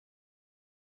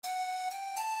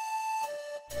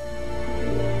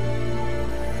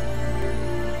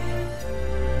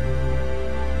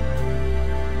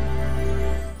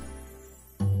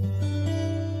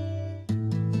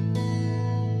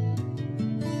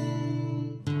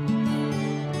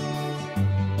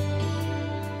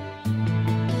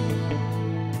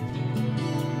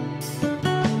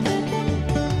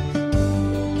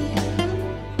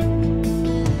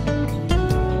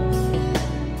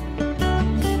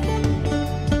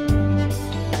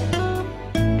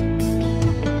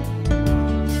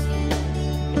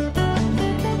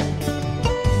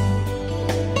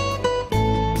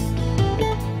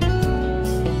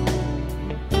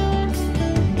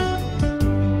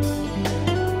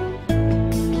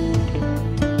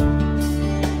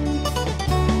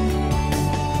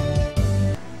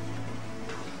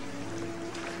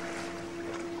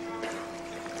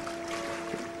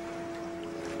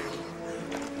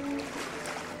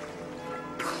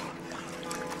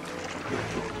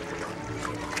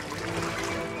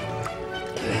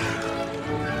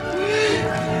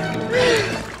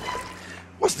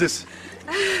What's this?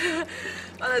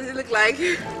 What does it look like?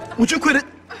 Would you quit it?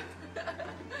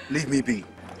 Leave me be.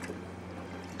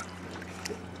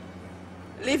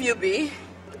 Leave you be?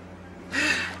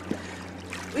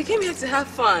 We came here to have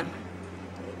fun.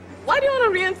 Why do you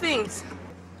want to ruin things?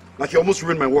 Like you almost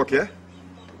ruined my work, yeah?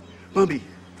 Bambi,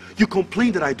 you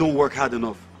complain that I don't work hard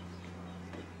enough.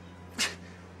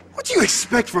 What do you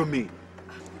expect from me?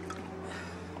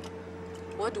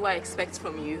 What do I expect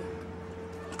from you?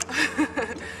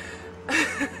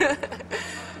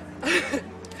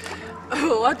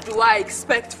 What do I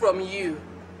expect from you?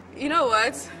 You know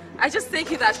what? I just think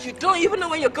that you don't even know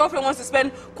when your girlfriend wants to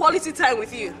spend quality time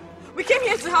with you. We came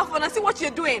here to have fun and see what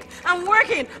you're doing. I'm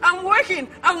working. God, I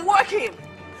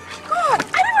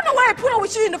don't even know why I put up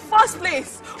with you in the first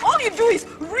place. All you do is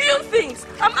real things.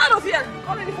 I'm out of here.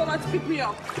 Calling the phone to pick me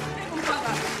up.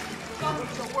 Stop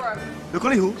with your work. You're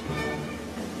calling who?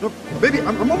 No, baby,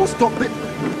 I'm almost stopped.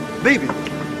 Baby.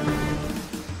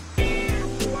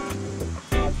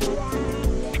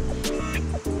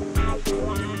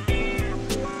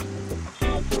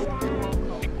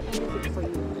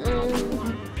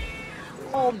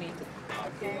 Call me.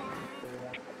 Okay.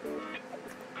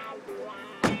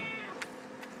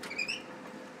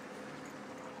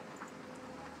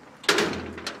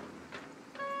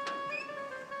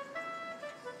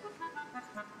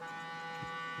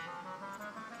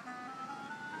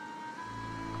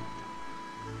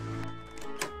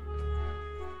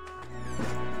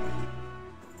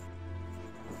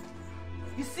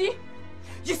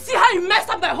 You see how you messed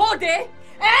up my whole day?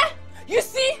 Eh? You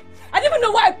see? I didn't even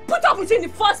know why I put up with you in the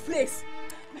first place.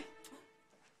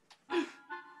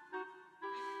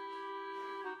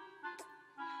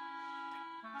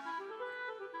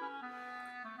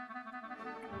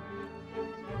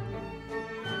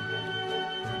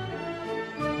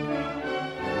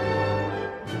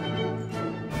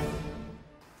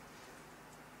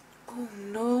 Oh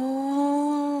no.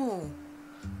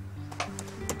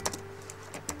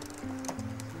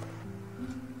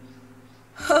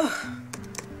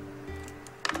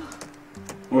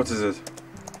 What is it?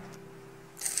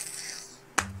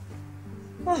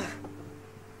 Oh.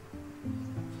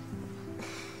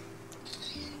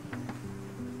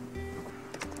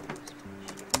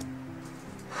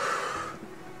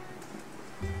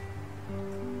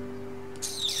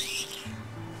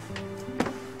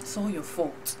 It's all your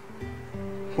fault.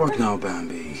 What now,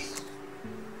 Bambi?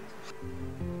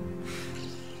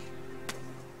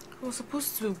 I was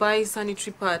supposed to buy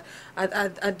sanitary pad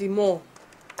at the mall.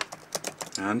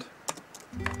 And?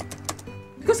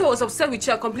 Because I was upset with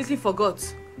you, I completely forgot.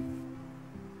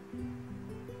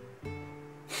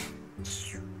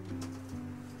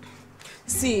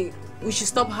 See, we should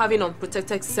stop having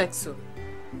unprotected sex, so.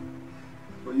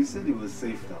 But you said it was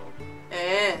safe now.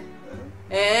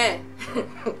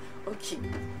 Okay.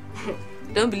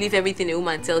 Don't believe everything a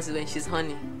woman tells you when she's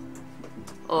horny.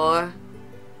 Or,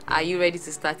 are you ready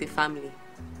to start a family?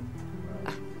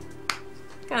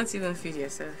 Can't even feed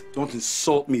yourself. Don't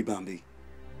insult me, Bambi.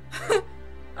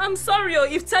 I'm sorry,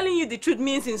 if telling you the truth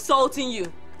means insulting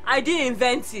you. I didn't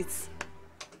invent it.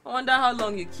 I wonder how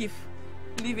long you keep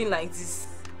living like this.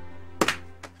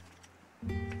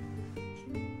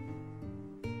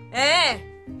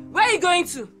 Where are you going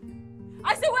to?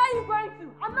 I said, where are you going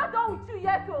to? I'm not done with you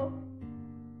yet, oh.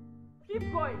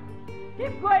 Keep going.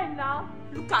 Keep going now.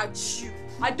 Look at you.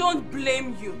 I don't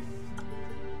blame you.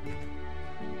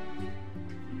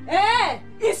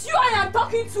 It's you I am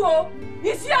talking to, oh.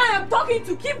 It's you I am talking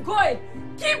to. Keep going.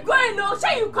 Keep going, oh.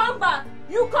 Shall you come back?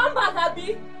 You come back,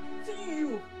 Abby. See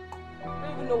you. I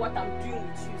don't even know what I'm doing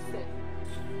with you, sir.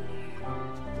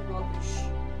 Rubbish.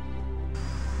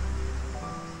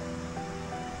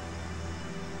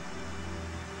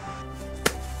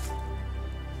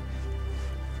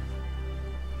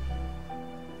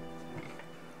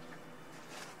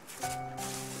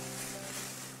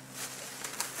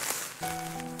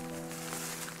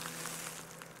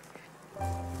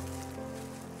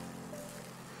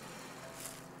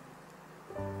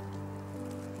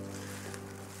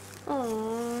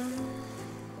 Oh,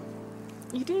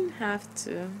 you didn't have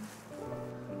to.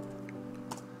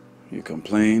 You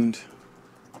complained.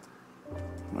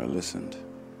 I listened.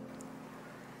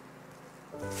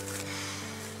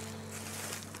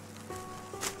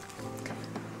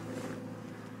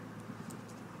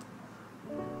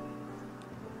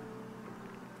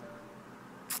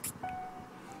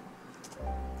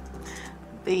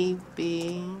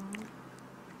 Baby,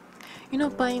 you know,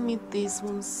 buying me this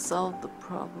won't solve the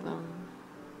problem.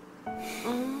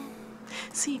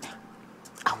 See,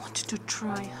 I want you to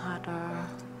try harder.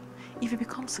 If you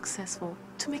become successful,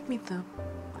 to make me the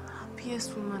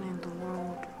happiest woman in the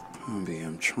world. Bobby,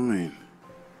 I'm trying.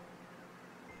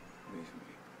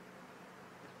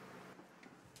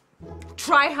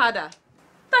 Try harder.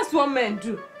 That's what men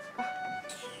do.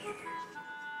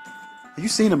 Are you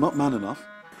saying I'm not man enough?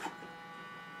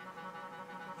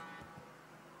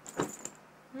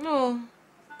 No,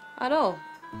 at all.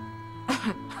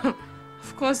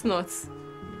 Of course not.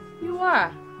 You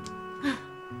are.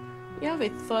 You have a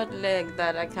third leg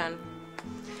that I can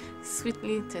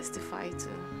sweetly testify to.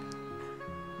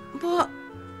 But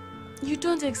you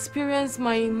don't experience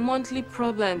my monthly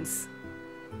problems.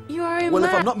 You are a man. Well,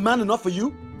 if I'm not man enough for you,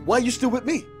 why are you still with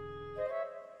me?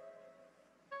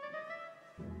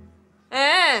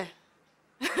 Eh?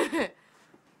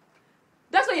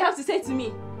 That's what you have to say to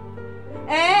me.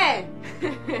 Eh?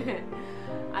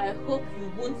 I hope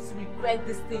you won't regret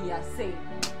this thing you are saying.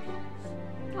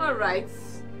 All right.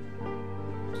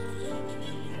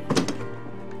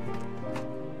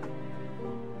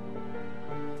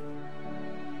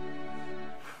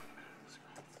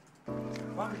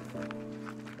 Bobby!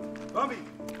 Bobby!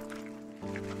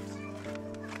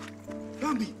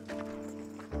 Bobby!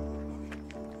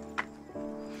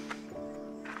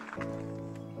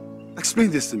 Explain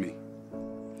this to me.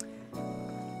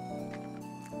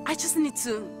 I just need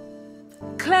to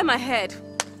clear my head.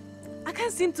 I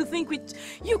can't seem to think with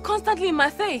you constantly in my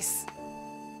face.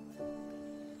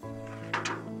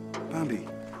 Bambi,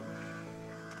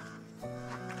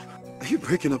 are you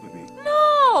breaking up with me?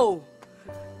 No!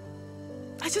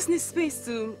 I just need space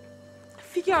to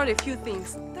figure out a few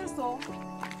things. That's all.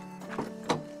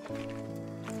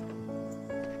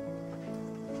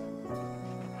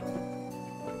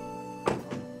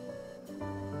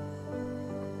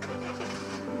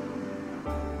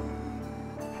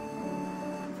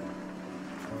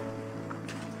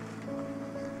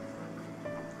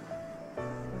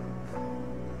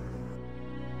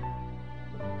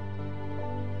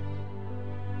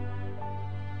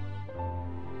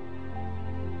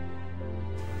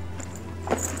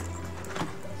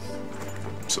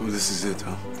 So this is it,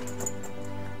 huh?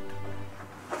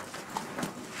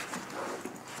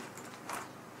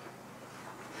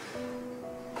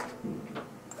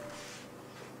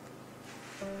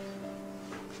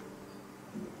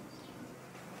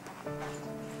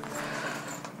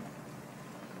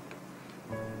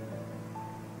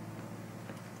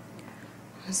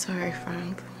 I'm sorry,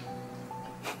 Frank.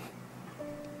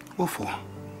 What for?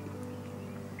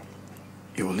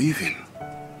 You're leaving.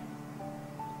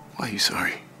 Why are you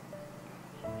sorry?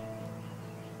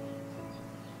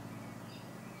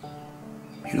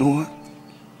 You know what?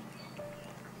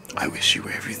 I wish you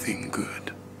everything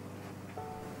good.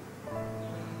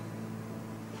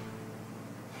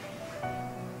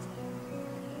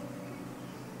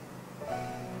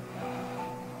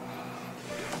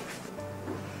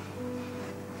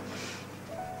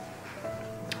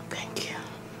 Thank you.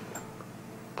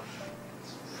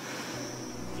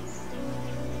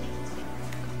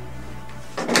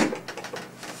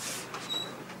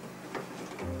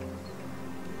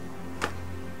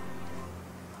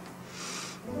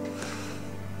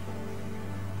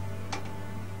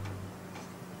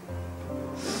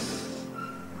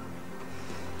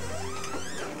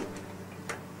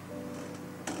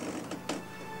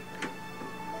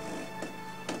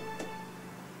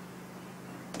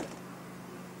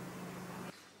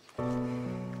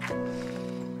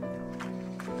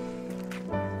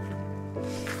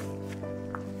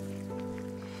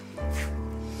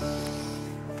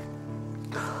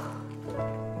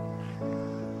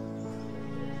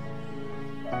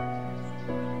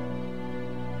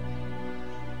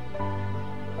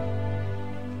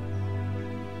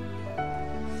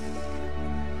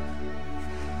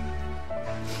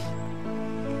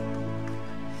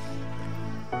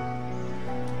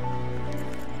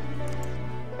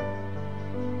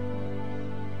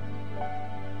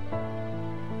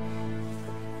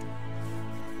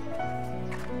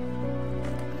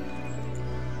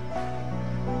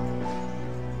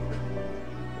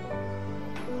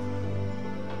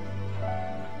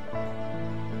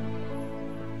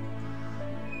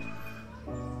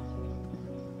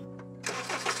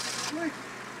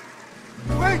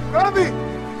 Bobby!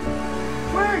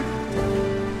 Wait!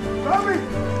 Bobby!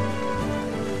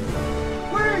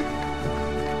 Wait!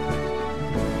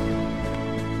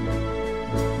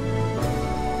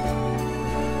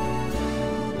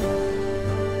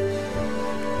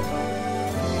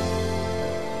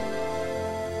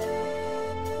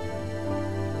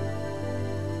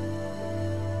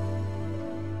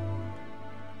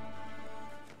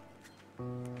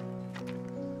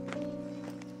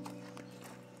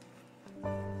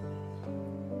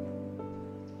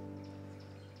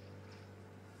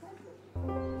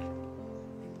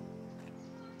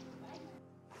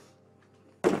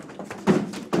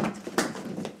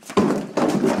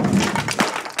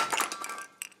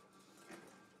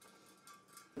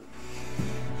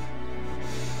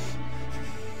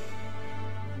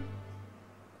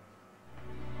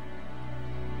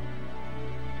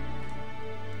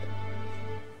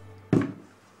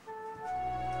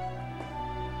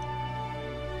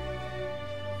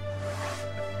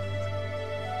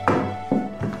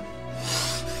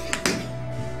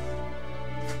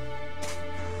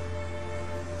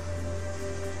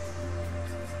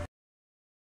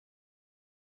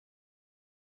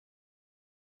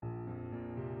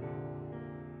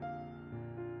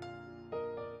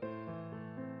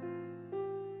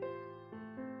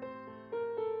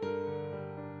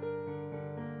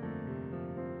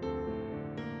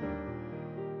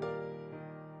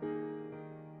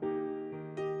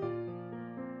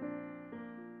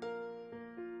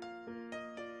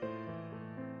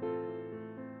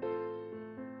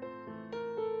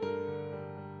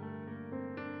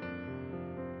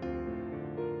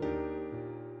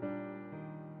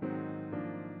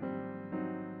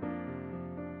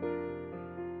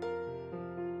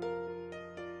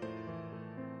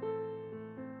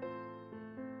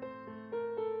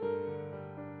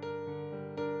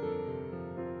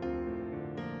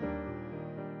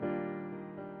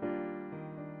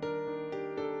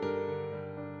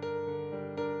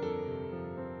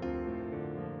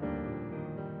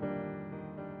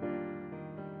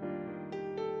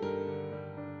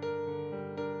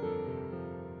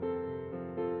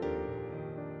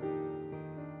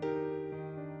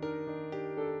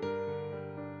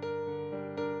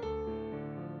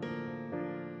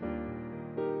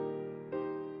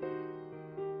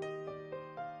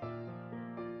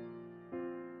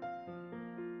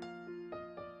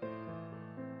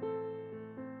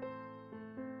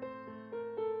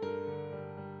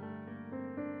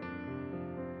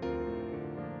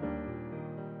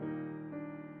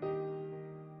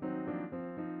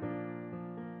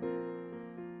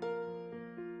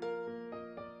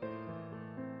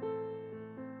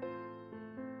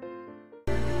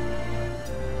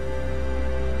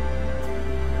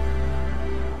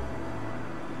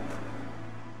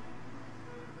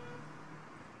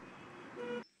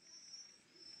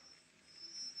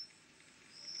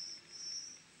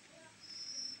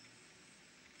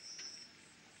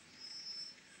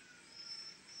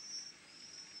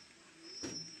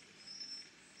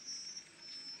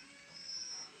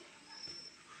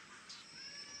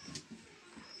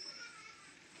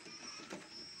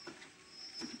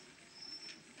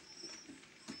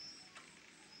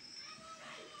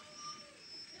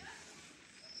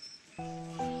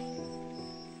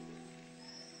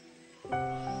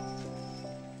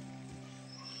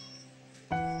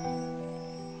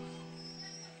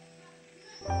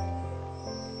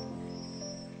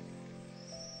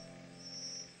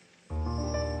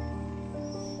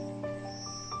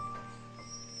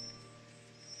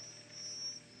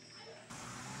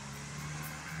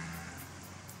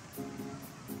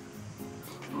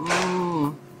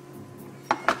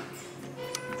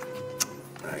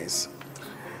 Nice.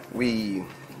 We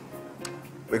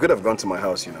could have gone to my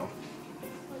house, you know.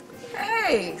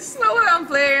 Hey, slow down,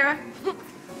 player.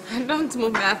 Don't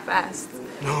move that fast.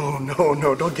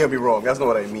 No, don't get me wrong. That's not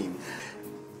what I mean.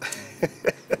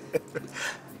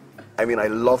 I mean, I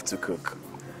love to cook.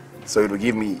 So it would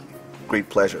give me great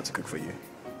pleasure to cook for you.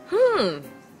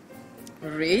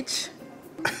 Rich,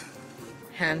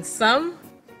 handsome,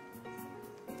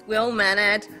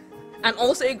 well-mannered, and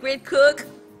also a great cook.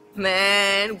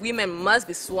 Man, women must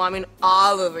be swarming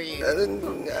all over you.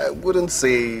 I wouldn't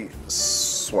say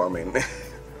swarming.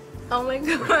 Oh my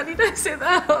God, did I say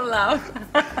that out loud?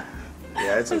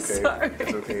 Yeah, it's okay. Sorry.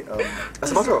 It's okay.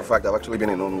 As a matter of fact, I've actually been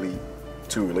in only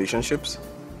 2 relationships.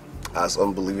 As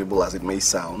unbelievable as it may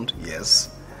sound, yes.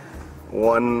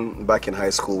 One back in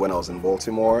high school when I was in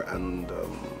Baltimore, and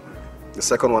the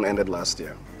second one ended last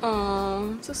year. Oh,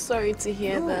 I'm so sorry to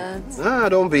hear that. Ah,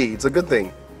 don't be. It's a good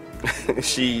thing.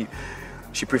 She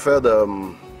preferred,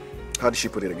 how did she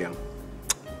put it again?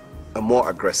 A more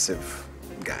aggressive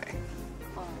guy.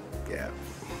 Yeah.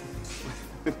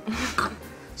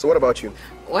 So what about you?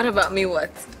 What about me,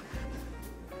 what?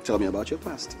 Tell me about your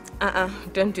past.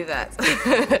 Don't do that.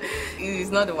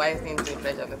 It's not the wise thing to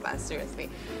pleasure the past, seriously.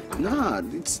 Nah,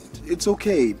 it's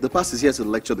okay. The past is here to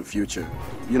lecture the future.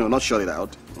 You know, not shut it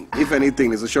out. If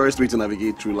anything, it's the surest way to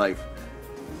navigate through life.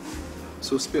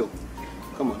 So spill.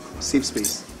 Come on, save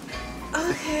space.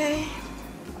 Okay.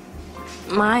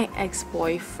 My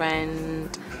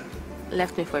ex-boyfriend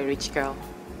left me for a rich girl.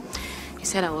 He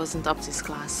said I wasn't up to his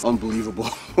class. Unbelievable.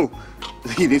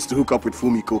 He needs to hook up with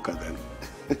Fumi Koka then.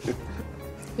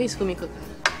 Who is Fumi Koka?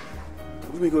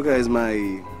 Fumi Koka is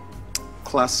my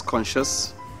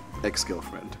class-conscious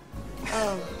ex-girlfriend.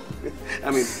 Oh.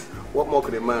 I mean, what more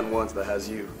could a man want that has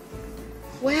you?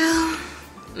 Well,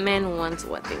 men want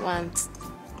what they want.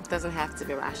 It doesn't have to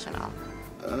be rational.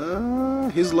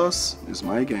 His loss is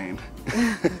my gain.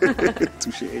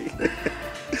 Touché.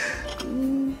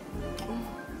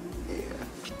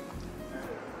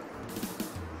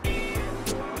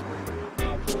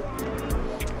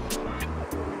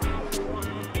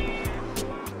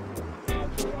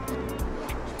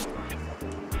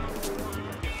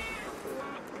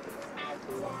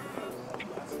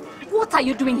 What are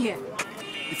you doing here?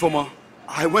 Ifoma,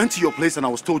 I went to your place and I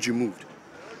was told you moved.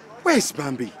 Where's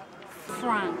Bambi?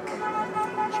 Frank,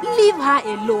 leave her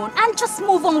alone and just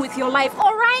move on with your life,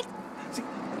 all right?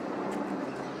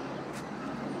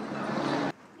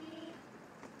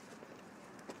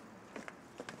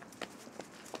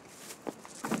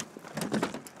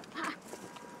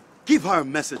 Give her a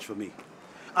message for me.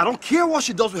 I don't care what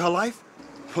she does with her life.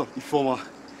 Ifoma,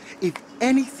 if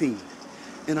anything,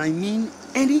 and I mean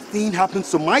anything, happens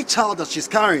to my child that she's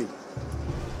carrying,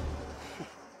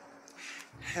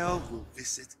 hell will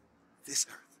visit this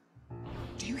earth.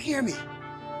 Do you hear me?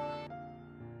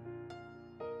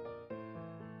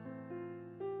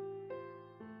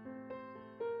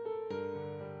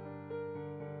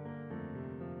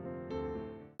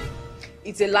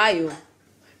 It's a lie.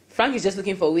 Frank is just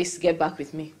looking for ways to get back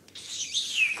with me.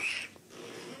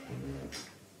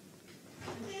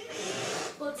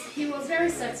 But he was very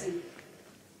certain.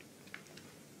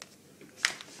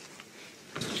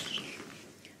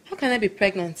 How can I be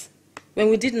pregnant when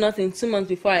we did nothing 2 months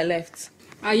before I left?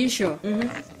 Are you sure?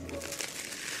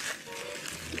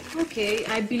 Okay,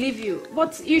 I believe you.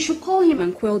 But you should call him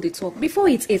and quell the talk before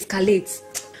it escalates.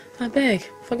 I beg,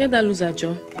 forget that loser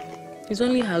Joe. He's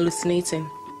only hallucinating.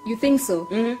 You think so?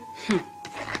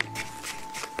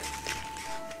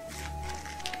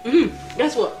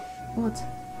 Guess what? What?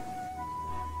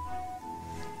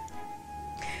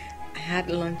 I had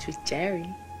lunch with Jerry.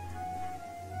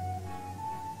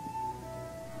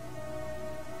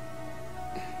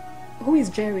 Who is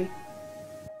Jerry?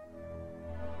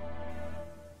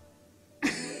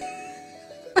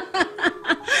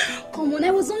 Come on,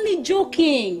 I was only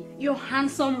joking. You're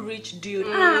handsome, rich dude.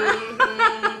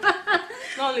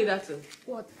 Not only that too.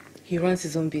 What? He runs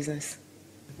his own business.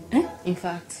 Eh? In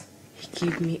fact, he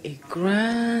gave me a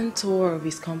grand tour of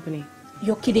his company.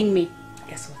 You're kidding me.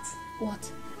 Guess what?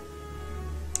 What?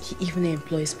 He even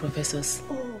employs professors.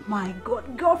 Oh my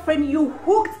God, girlfriend, you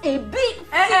hooked a big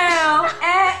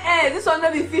fish. This one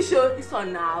not be fish, oh. This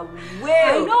one now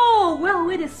whale. I know. Well,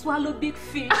 where they swallow big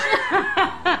fish.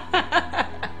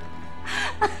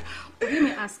 Let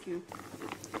me ask you.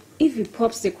 If he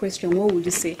pops the question, what would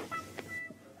you say?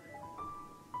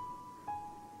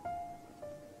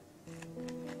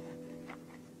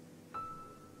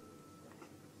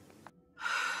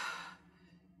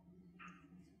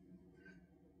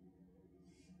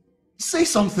 Say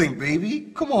something,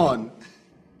 baby. Come on.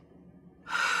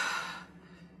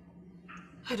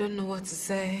 I don't know what to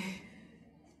say.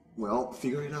 Well,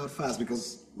 figure it out fast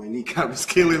because my kneecap is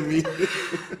killing me.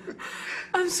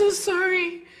 I'm so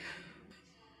sorry.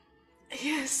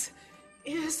 Yes.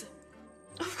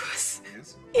 Of course.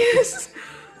 Yes? Yes.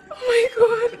 Oh my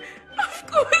God. Of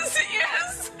course,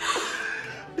 yes.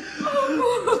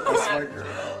 Oh, That's my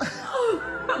girl.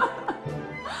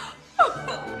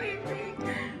 oh baby.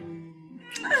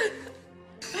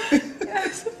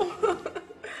 Yes.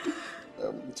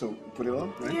 So, put it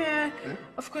on, right? Yeah.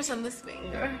 Of course, on this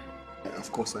finger. Yeah,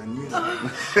 of course, I knew that.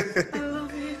 I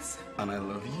love it. And I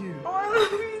love you. Oh, I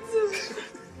love you too.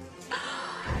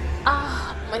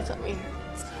 My tummy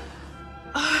hurts.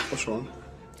 What's wrong?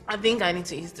 I think I need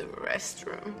to use the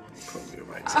restroom. Probably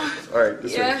right. Alright,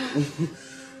 this way.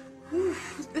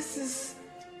 This is...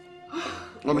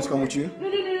 Want me to come with you?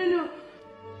 No.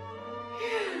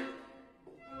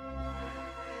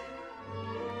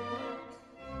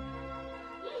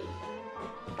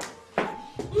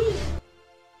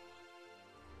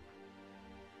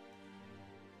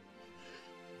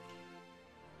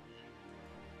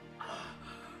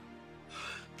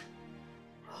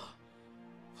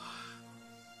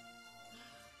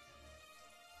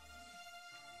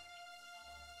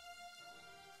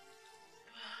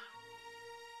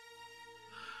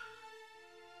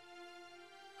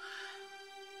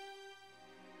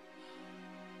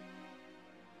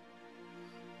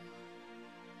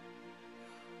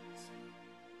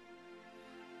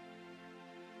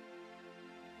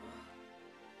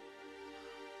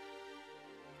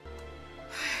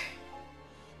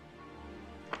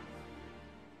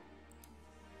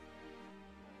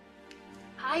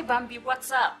 Hi, Bambi.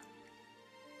 What's up?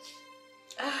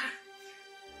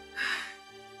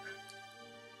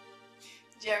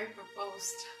 Jerry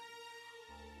proposed.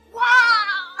 Wow!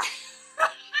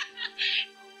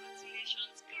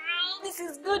 Congratulations, girl. This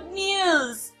is good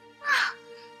news.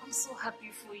 I'm so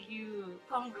happy for you.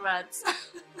 Congrats.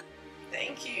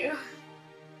 Thank you.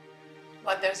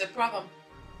 But there's a problem.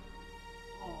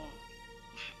 Oh.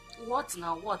 What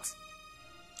now? What?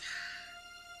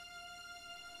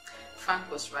 Frank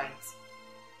was right.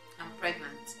 I'm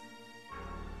pregnant.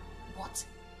 What?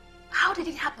 How did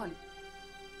it happen?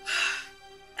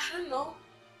 I don't know.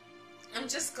 I'm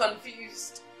just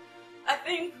confused. I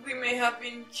think we may have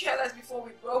been careless before we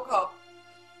broke up.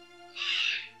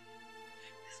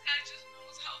 This guy just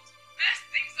knows how to mess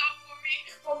things up for me.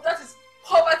 From that is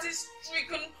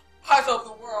poverty-stricken part of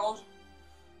the world.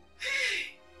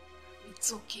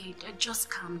 It's okay. Just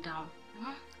calm down.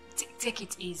 Huh? Take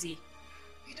it easy.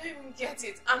 You don't even get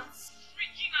it. I'm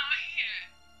freaking out here.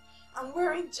 I'm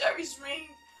wearing Jerry's ring.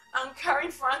 I'm carrying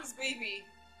Frank's baby.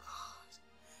 God,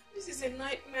 this is a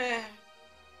nightmare.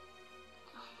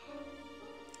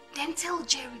 Then tell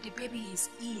Jerry the baby is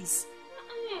his.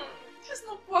 That's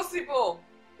not possible.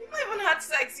 We've not even had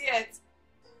sex yet.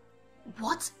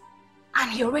 What?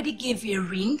 And he already gave you a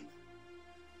ring?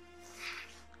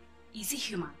 Is he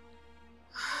human?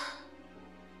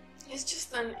 He's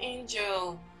just an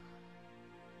angel.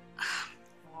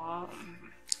 Well,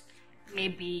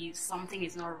 maybe something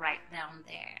is not right down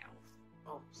there.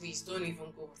 Oh, please don't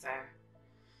even go there.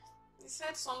 He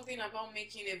said something about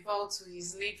making a vow to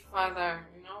his late father,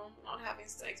 you know, not having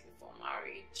sex before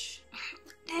marriage.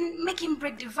 Then make him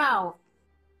break the vow.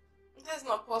 That's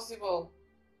not possible.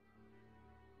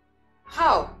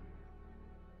 How?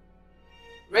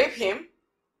 Rape him?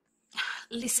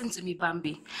 Listen to me,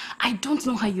 Bambi. I don't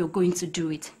know how you're going to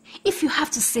do it. If you have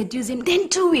to seduce him, then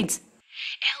do it.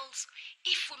 Else,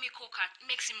 if Fumiko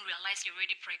makes him realize you're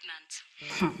already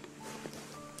pregnant.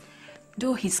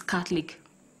 Though he's Catholic,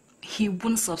 he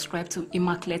won't subscribe to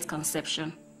Immaculate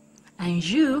Conception. And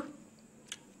you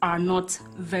are not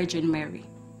Virgin Mary.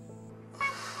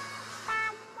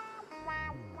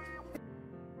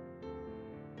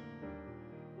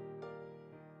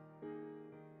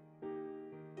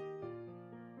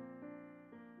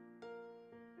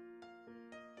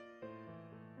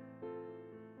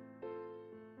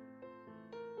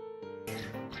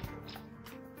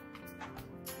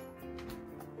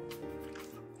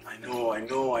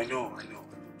 I know.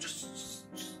 Just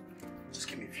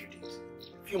give me a few days.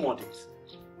 A few more days.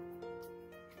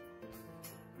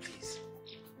 Please.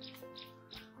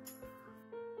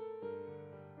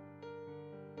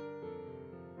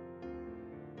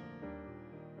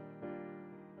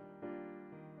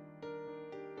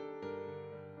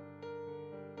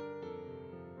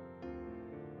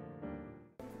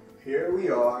 Here we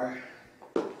are.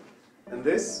 And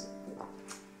this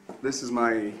is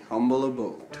my humble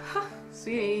abode.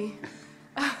 See.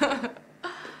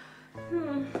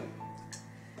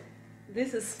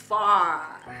 This is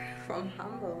far from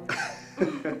humble.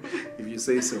 If you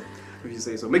say so.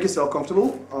 Make yourself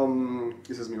comfortable.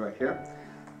 This is me right here.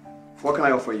 What can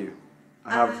I offer you?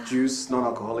 I have juice,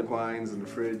 non-alcoholic wines in the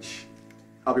fridge.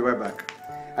 I'll be right back.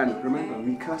 And remember,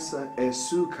 mi casa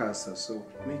es su casa, so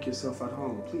make yourself at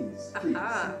home, please. Please.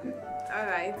 All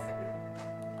right.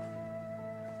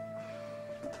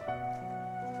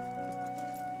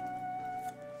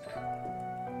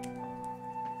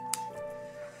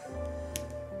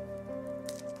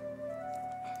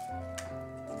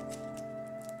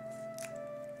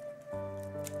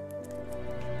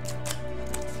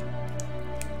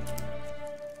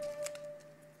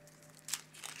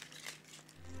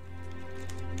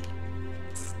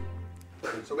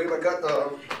 So babe, I got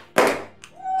the...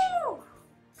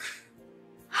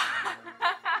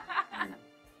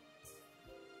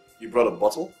 You brought a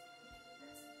bottle?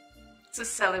 To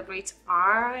celebrate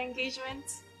our engagement?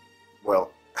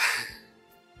 Well,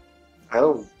 I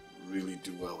don't really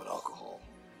do well with alcohol.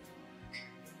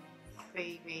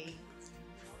 Baby.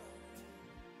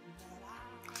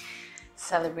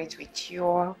 Celebrate with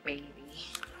your baby.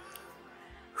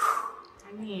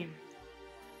 I mean,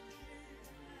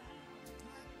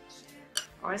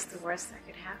 what's the worst that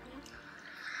could happen?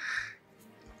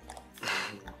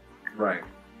 Right.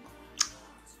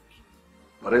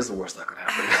 What is the worst that could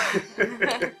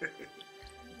happen?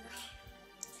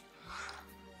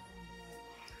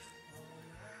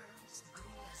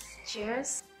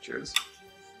 Cheers. Cheers.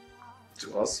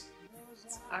 To us.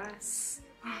 To us.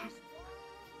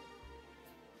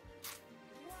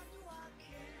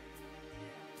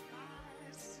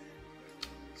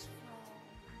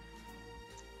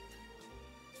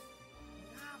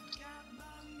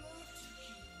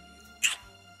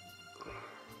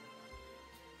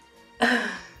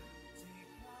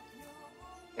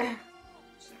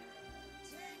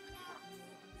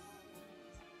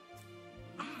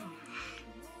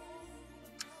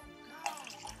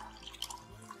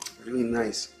 Really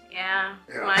nice. Yeah,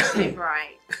 my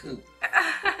favorite.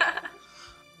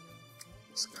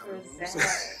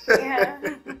 Yeah.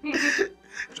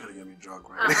 Trying to get me drunk,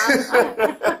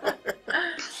 right?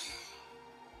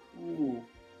 Ooh.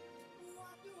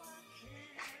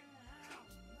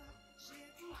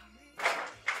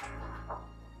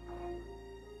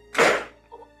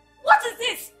 What is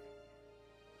this?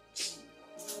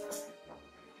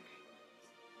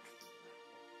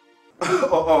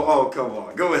 Oh, come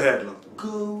on. Go ahead, love.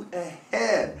 Go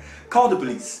ahead. Call the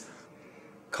police.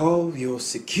 Call your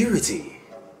security.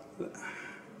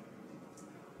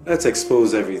 Let's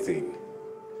expose everything.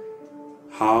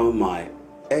 How my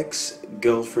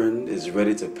ex-girlfriend is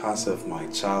ready to pass off my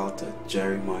child to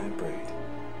Jeremiah Braid.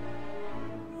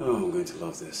 Oh, I'm going to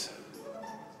love this.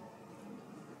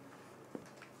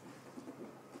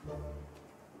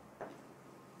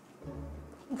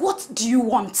 What do you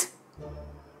want?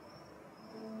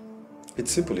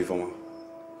 It's simple, Ifoma.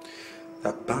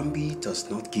 That Bambi does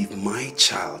not give my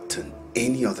child to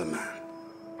any other man.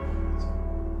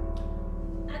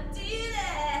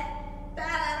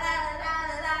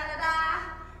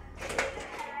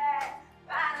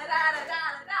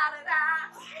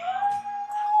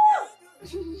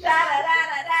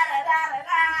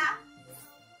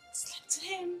 Slap to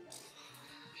him.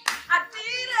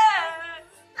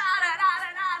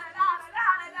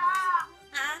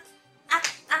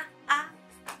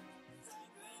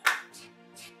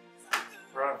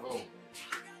 Bravo.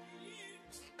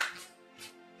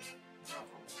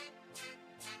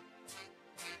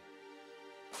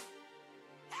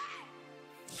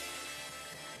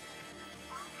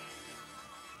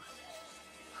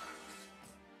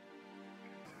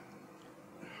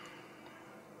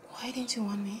 Why didn't you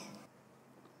want me?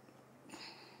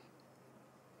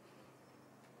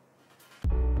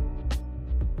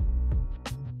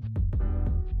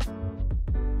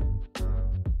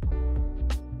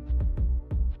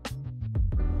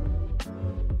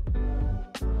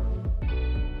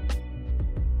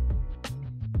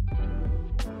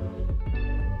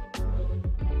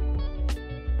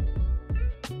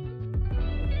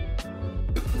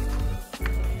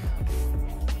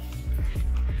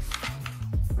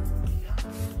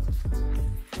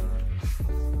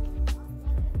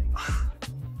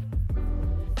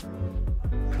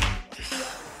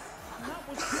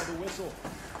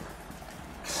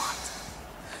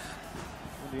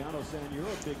 saying you're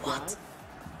a big guy.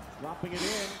 Dropping it in.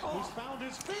 He's found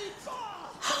his feet.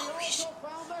 How wish you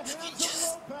can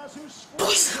just poison his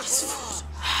food.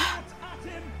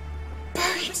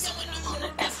 Bury someone alone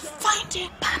and ever find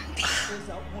it, Bambi.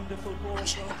 I'm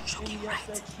sure you're joking,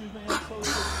 right?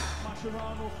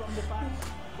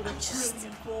 I'm just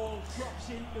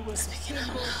speaking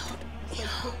out loud, you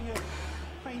know.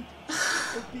 Oh,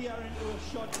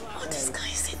 this guy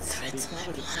is a threat to my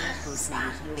plans,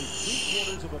 Bambi.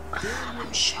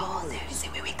 I'm sure there is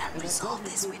a way we can resolve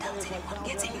this without anyone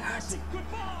getting hurt.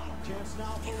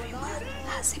 Every word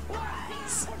has a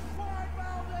price.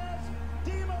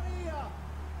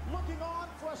 Looking on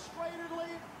frustratedly,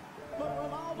 but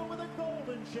Ronaldo with a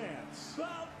golden chance.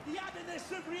 Well, the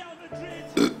addedness of Real Madrid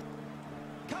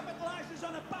capitalizes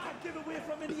on a bad giveaway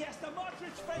from Iniesta.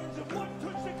 Modric feigns of one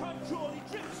touch of control. He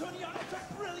drips Honey on it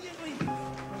brilliantly.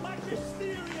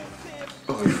 Magisterial save.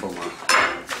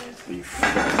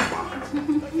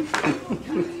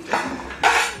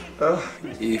 Oh,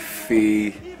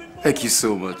 Ify. Thank you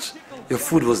so much. Your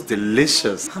food was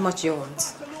delicious. How much you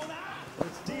want?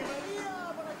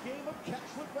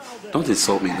 Don't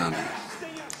insult me, Bambi.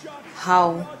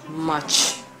 How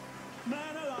much?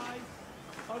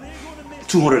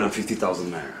 250,000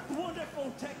 naira.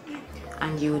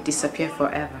 And you will disappear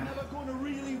forever.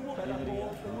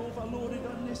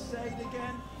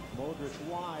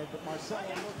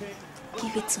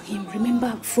 Give it to him.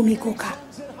 Remember Fumikoka.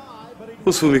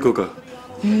 Who's Fumikoka?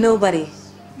 Nobody.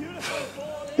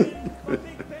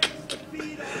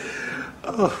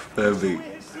 Oh, Bambi.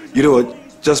 You know what?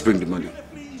 Just bring the money.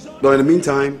 But in the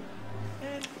meantime,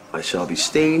 I shall be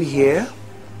staying here.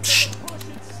 Shh.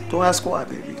 Don't ask why,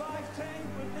 baby.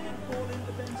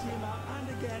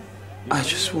 I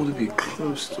just want to be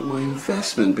close to my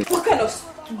investment. What kind of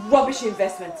rubbish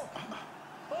investment?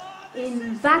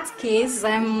 In that case,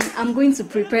 I'm going to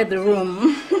prepare the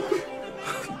room.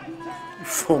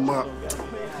 Ifoma.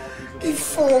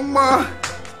 Ifoma.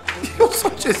 You're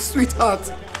such a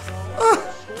sweetheart. Ah.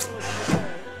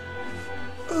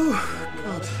 Oh,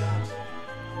 God.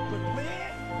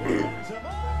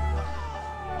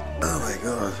 Oh, my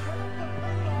God.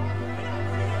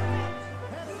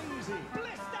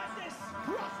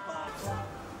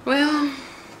 Well,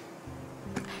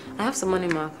 I have some money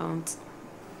in my account.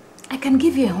 I can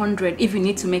give you 100 if you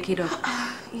need to make it up.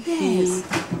 Yes.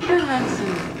 Very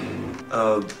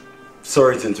handsome.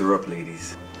 Sorry to interrupt,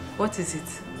 ladies. What is it?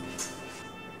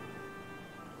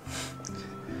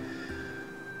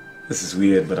 This is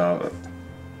weird, but I'll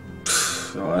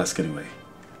ask anyway.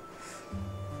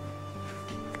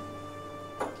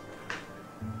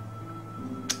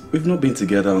 We've not been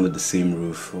together under the same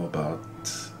roof for about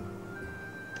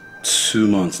 2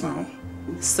 months now.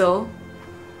 So?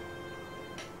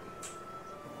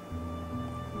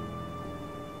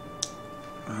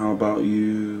 How about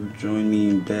you join me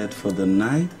in bed for the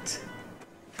night?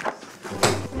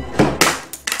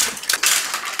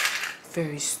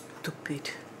 Very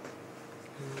stupid.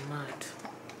 Mad.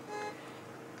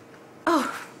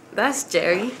 Oh, that's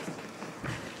Jerry.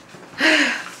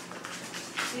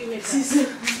 See you later.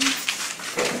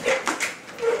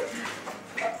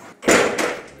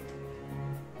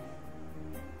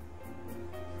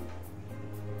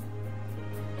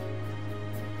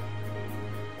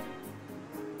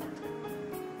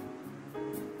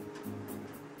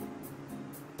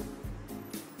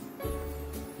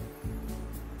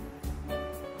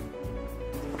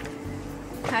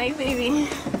 Hi, baby.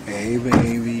 Hey,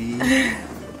 baby.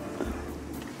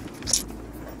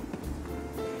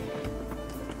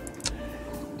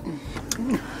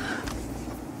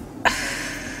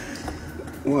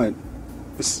 What?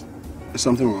 Is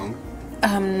something wrong?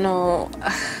 No.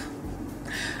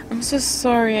 I'm so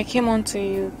sorry. I came on to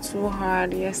you too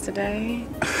hard yesterday.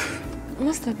 It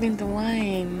must have been the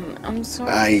wine. I'm sorry.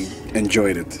 I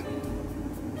enjoyed it.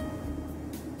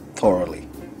 Thoroughly.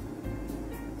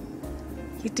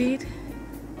 You did?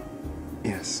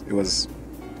 Yes, it was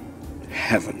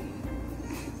heaven.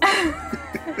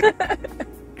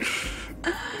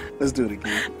 Let's do it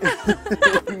again.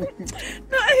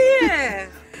 Not here.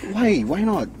 Why? Why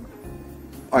not?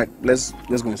 All right, let's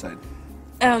go inside.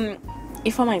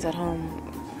 Ifeoma is at home.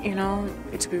 You know,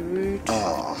 it's be rude.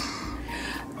 Oh.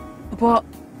 But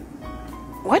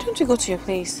why don't you go to your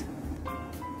place?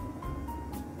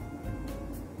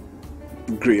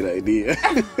 Great idea.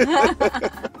 All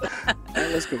right,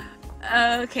 let's go.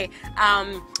 Okay.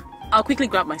 I'll quickly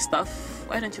grab my stuff.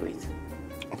 Why don't you wait?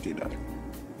 Okay, darling.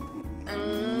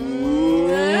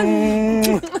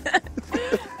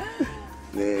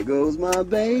 There goes my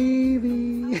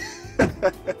baby.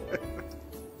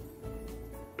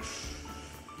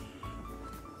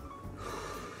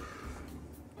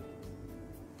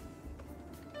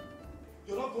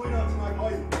 You're not going out tonight,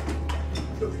 are you?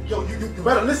 Yo, you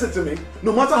better listen to me.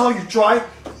 No matter how you try,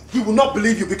 he will not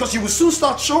believe you because he will soon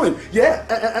start showing.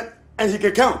 Yeah, and he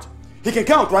can count. He can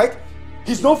count, right?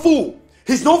 He's no fool.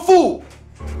 He's no fool.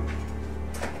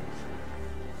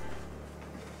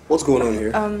 What's going on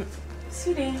here?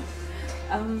 Sweetie.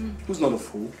 Who's not a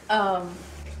fool?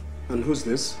 And who's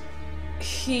this?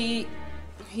 He's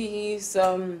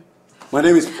My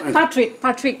name is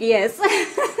Patrick, yes.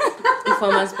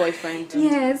 Ifeoma's boyfriend.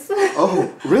 Yes. Oh,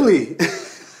 really?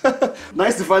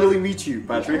 Nice to finally meet you,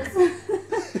 Patrick.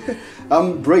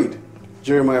 I'm Braid,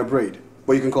 Jeremiah Braid,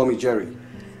 but you can call me Jerry.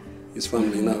 It's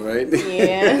family now, right?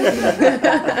 Yeah.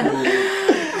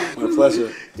 My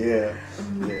pleasure. Yeah.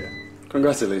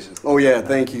 Congratulations. Oh yeah,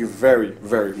 thank you very,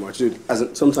 very much. Dude,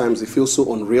 sometimes it feels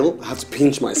so unreal, I have to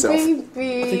pinch myself.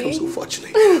 Baby. I think I'm so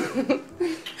fortunate.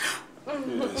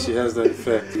 Yeah, she has that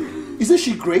effect. Isn't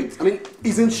she great? I mean,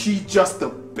 isn't she just the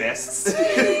best?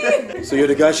 So you're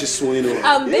the guy she's swooning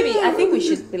over? Baby, I think we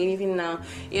should be leaving now.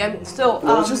 Yeah, so,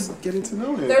 I was just getting to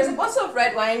know him. there's a bottle of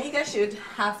red wine. You guys should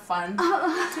have fun.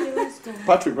 Let's go.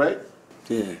 Patrick, right?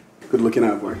 Yeah. Good looking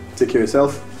out, boy. Take care of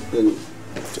yourself, and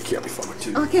take care of your father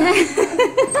too. Okay.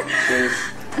 Cheers.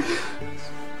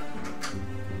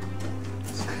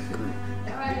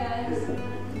 Alright, guys.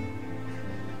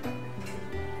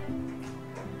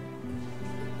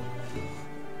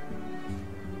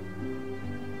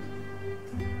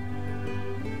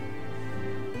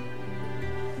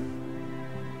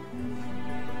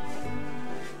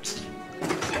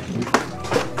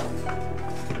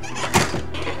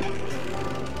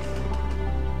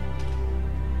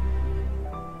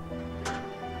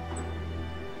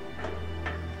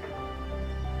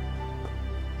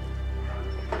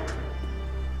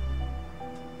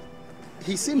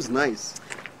 He seems nice.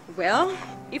 Well,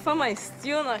 Ifeoma is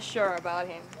still not sure about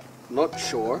him. Not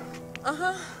sure.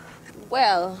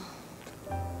 Well,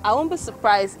 I won't be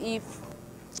surprised if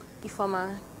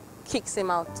Ifeoma kicks him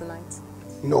out tonight.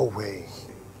 No way.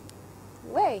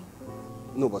 Way.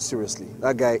 No, but seriously,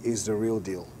 that guy is the real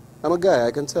deal. I'm a guy,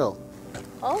 I can tell.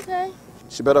 Okay.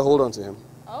 She better hold on to him.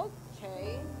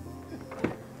 Okay.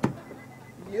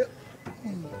 Yep.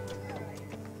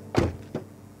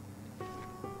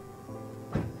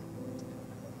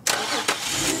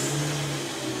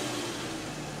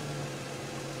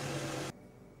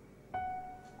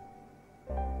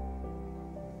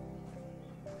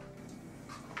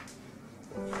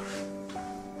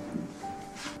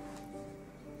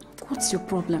 What's your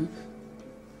problem?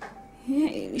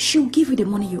 Yeah, she'll give you the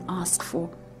money you ask for.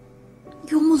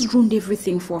 You almost ruined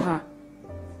everything for her.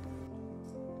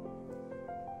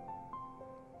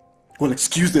 Well,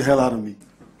 excuse the hell out of me.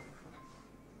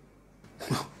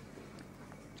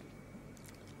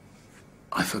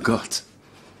 I forgot.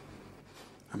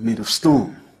 I'm made of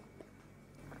stone.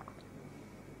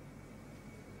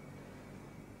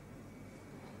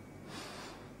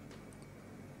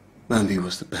 Bambi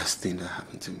was the best thing that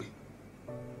happened to me.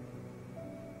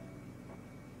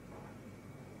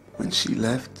 When she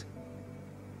left,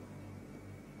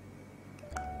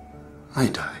 I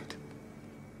died.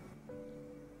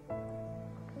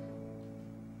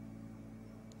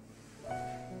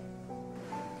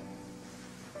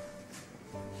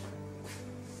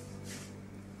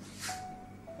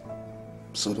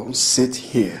 So don't sit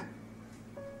here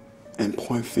and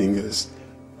point fingers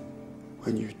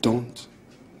when you don't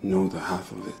know the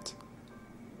half of it.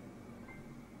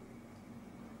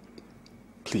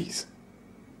 Please.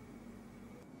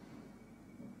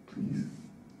 Please.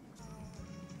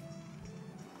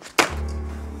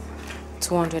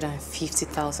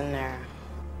 250,000 naira.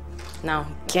 Now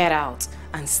get out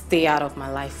and stay out of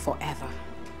my life forever.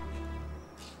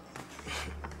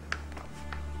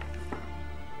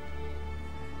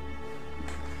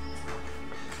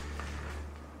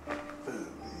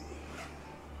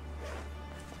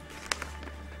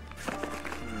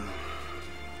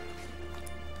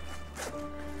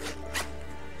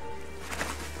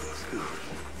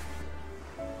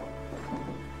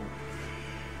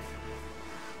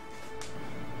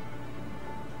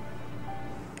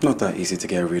 Not that easy to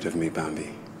get rid of me, Bambi.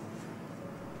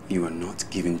 You are not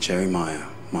giving Jeremiah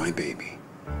my baby.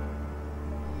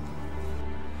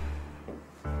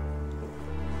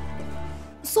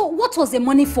 So what was the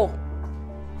money for?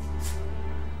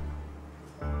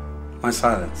 My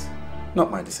silence,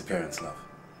 not my disappearance, love.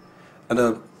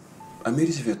 And I made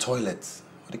use of your toilet,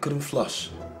 but it couldn't flush.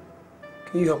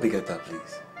 Can you help me get that,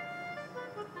 please?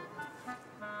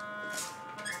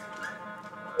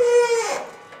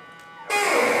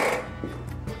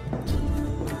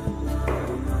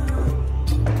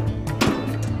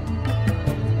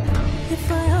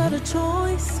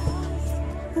 Choice,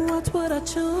 what would I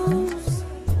choose?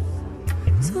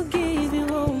 To give you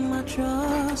all my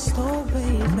trust, oh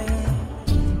baby.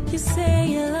 You say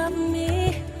you love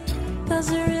me,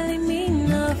 does it really mean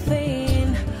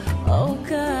nothing? Oh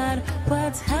God,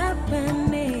 what's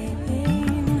happening?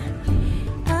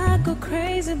 I go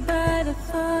crazy by the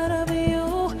thought of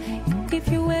you. If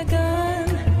you were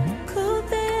gone, could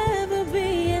there ever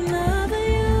be another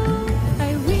you?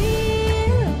 I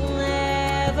will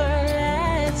never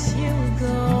let you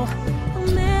go. I'll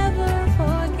never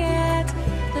forget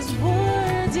those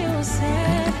words you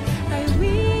said. I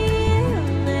will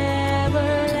never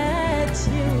let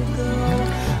you go.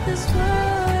 Those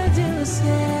words you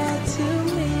said to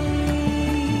me.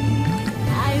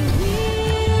 I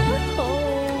will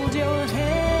hold your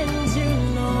hands, you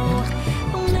know.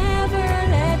 I'll never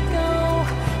let go.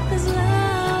 This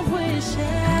love we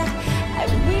share. I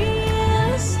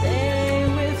will stay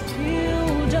with you.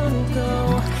 Don't go.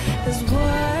 Those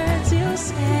words you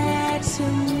said to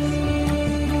me.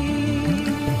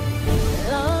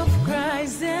 Love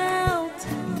cries out,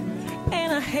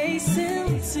 and I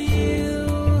hasten to you,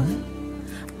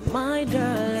 my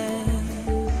darling.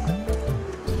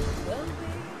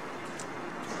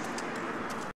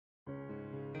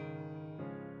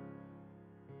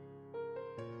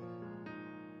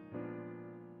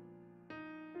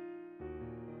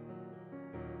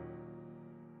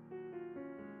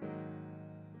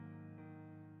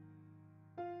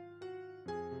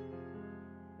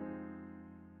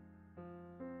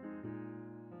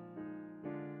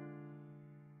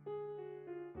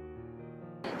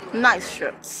 Nice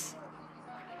shirts.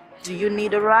 Do you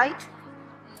need a ride?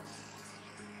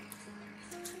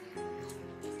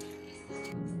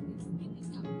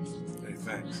 Hey,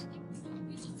 thanks.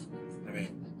 I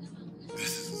mean,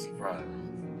 this is a surprise.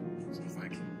 So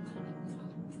thank you.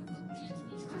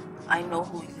 I know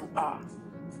who you are.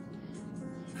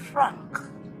 Frank.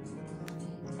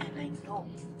 And I know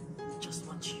just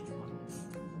what you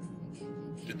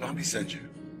want. Did Bambi send you?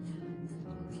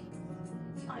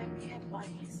 I'm here by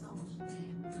myself.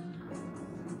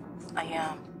 I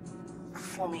am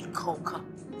Fumi Coca.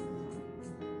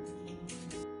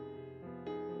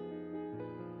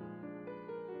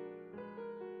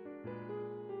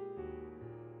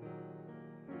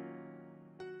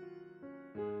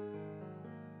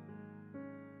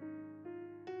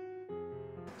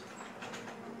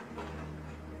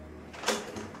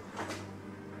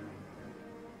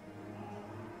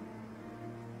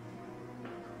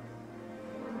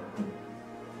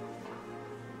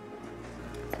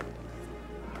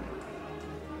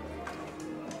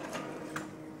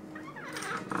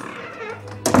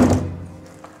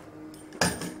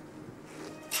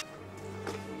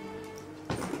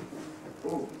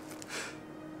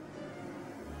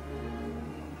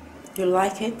 You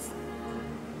like it?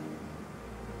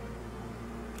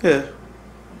 Yeah.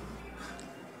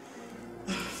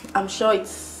 I'm sure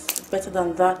it's better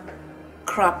than that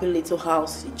crappy little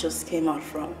house you just came out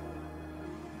from.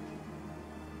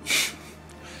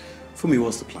 For me,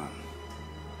 what's the plan?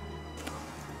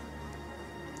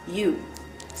 You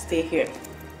stay here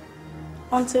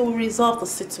until we resolve the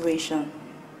situation.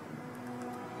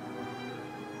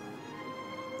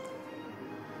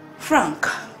 Frank,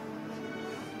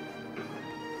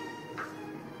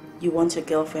 you want your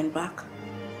girlfriend back?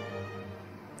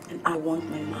 And I want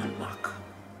my man back.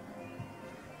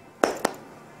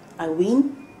 I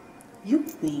win, you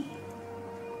win.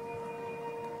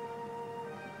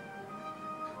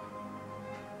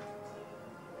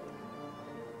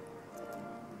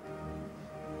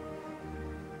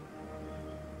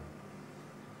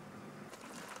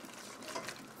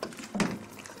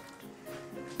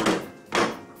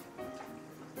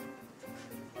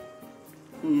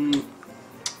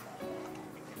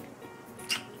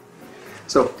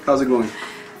 So, how's it going?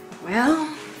 Well,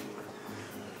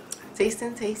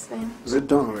 tasting. Is it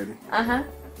done already? Uh-huh.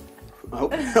 I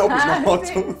hope it's not hot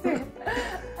too.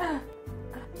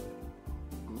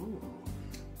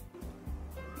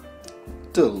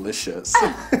 Delicious.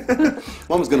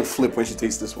 Mom's gonna flip when she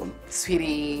tastes this one.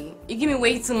 Sweetie, you give me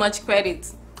way too much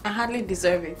credit. I hardly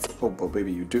deserve it. Oh, but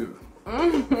baby, you do.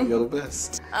 You're the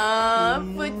best.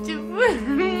 But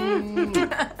you...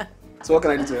 So what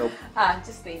can I do to help?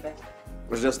 Just stay back.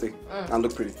 Let's just stay and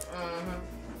look pretty.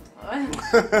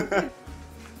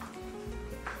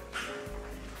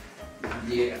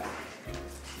 Yeah.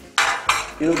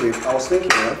 You know, babe, I was thinking,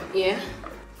 right? Yeah.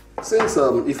 Since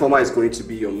EFFAH is going to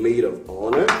be your maid of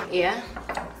honor, Yeah.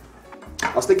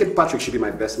 I was thinking Patrick should be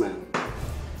my best man.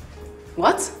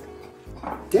 What?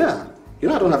 Yeah. You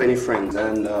know, I don't have any friends,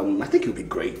 and I think you'll be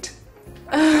great.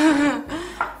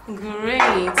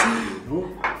 Great.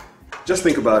 Just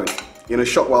think about it. In a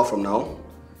short while from now,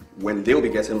 when they'll be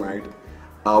getting married,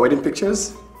 our wedding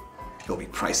pictures, they'll be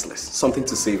priceless. Something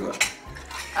to savor.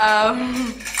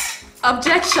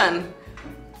 Objection.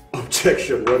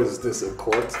 Objection? What is this, a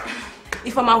court?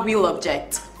 EFFAH will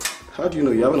object. How do you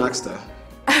know? You haven't asked her.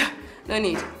 No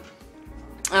need.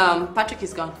 Patrick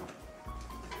is gone.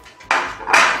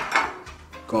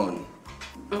 Gone.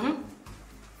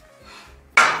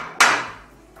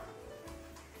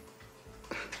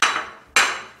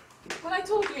 But I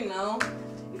told you now.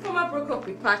 EFFAH broke up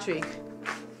with Patrick.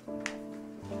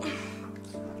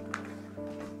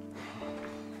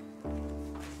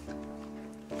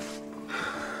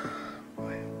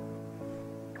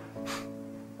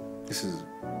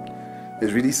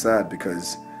 It's really sad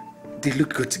because they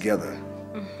look good together.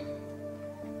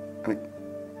 I mean,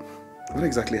 what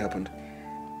exactly happened?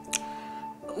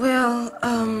 Well,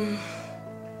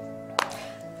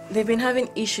 they've been having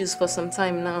issues for some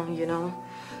time now, you know.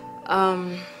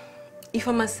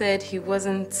 EFFAH said he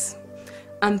wasn't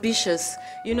ambitious,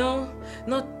 you know,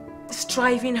 not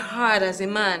striving hard as a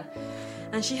man.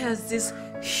 And she has these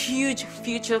huge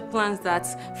future plans that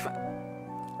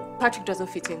Patrick doesn't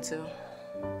fit into.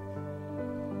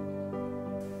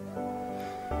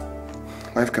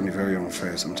 Life can be very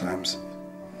unfair sometimes.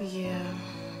 Yeah.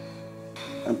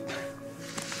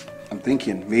 I'm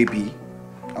thinking maybe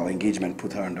our engagement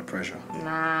put her under pressure.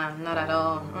 Nah, not at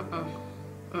all.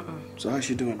 So how's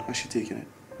she doing? How's she taking it?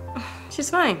 She's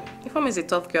fine. EFFAH is a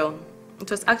tough girl.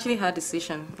 It was actually her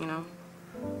decision, you know.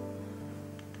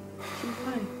 She's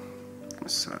fine.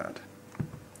 That's sad.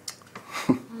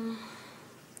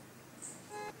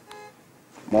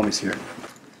 Mom is here.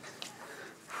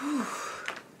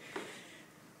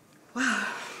 Wow.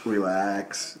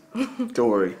 Relax. Don't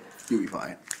worry. You'll be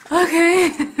fine.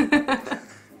 Okay.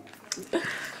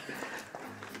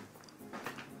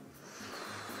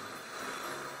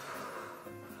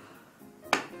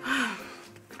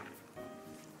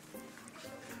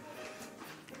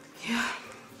 Yeah.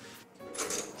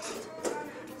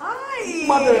 Hi.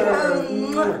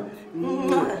 Mother.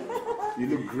 You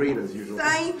look great as usual.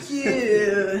 Thank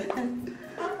you.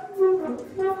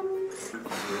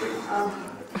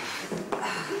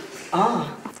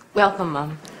 Welcome,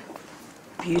 Mom.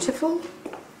 Beautiful.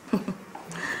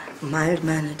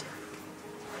 Mild-mannered.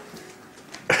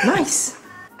 Nice.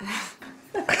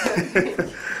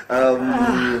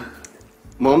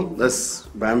 Mom, that's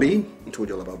Bambi. I told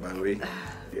you all about Bambi.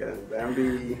 Yeah,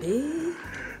 Bambi. Hey,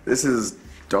 This is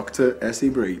Dr. Essie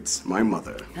Braids, my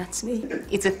mother. that's me.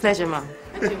 It's a pleasure, Mom.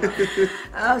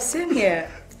 Oh, same here.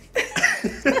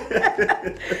 I've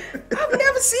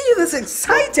never seen you this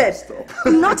excited. Stop.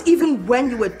 Not even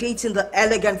when you were dating the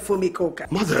elegant Fumi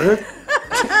Koka. Mother?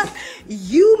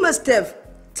 You must have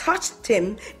touched him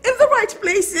in the right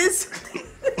places.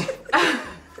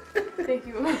 Thank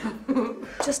you.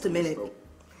 Just a minute.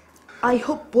 I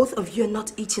hope both of you are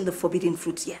not eating the forbidden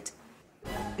fruits yet.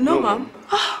 No, Mom.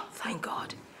 Oh, thank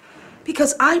God.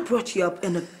 Because I brought you up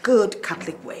in a good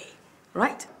Catholic way,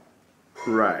 right?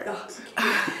 Right. No,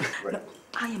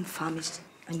 I am famished.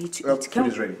 I need to eat. Food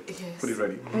is ready. Yes. Food is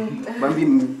ready. Bambi,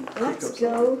 Let's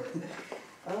go.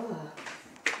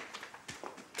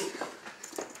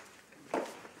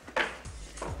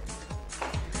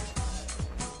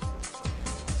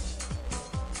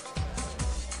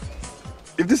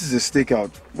 If this is a stakeout,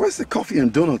 where's the coffee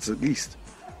and donuts at least?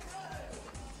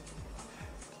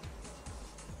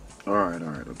 Alright,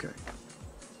 okay.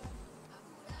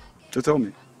 So tell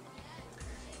me,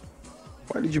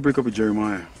 why did you break up with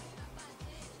Jeremiah?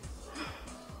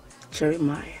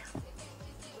 Jeremiah.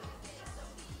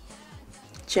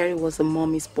 Jerry was a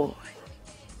mommy's boy.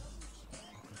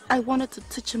 I wanted to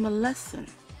teach him a lesson.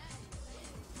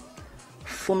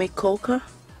 Fumi Coker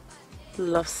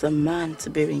loves a man to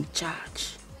be in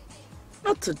charge,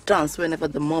 not to dance whenever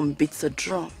the mom beats a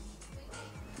drum.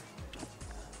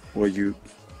 Well, you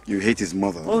hate his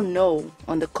mother. Oh no,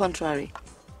 on the contrary.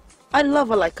 I love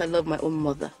her like I love my own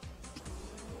mother.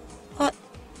 But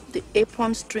the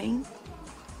apron string,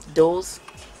 those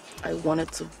I wanted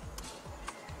to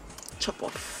chop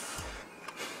off.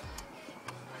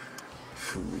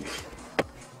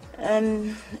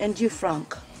 And you,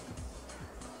 Frank,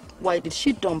 why did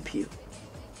she dump you?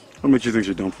 What made you think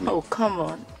she dumped me? Oh, come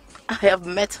on. I have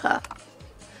met her.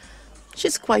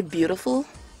 She's quite beautiful.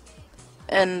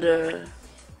 And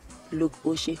look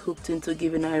who she hooked into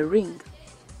giving her a ring.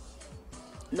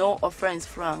 No offense,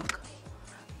 Frank.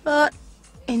 But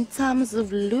in terms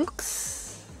of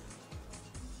looks,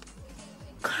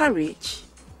 courage,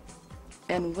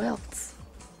 and wealth,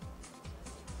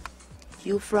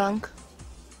 you, Frank,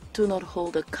 do not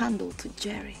hold a candle to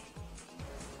Jerry.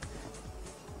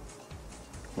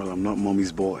 Well, I'm not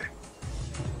mommy's boy.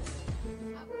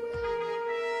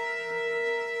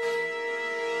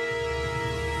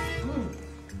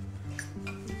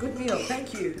 Good meal,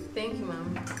 thank you. Thank you,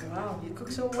 Mom. Wow, you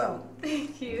cook so well.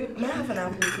 Thank you. May I have an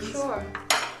apple, please? Sure.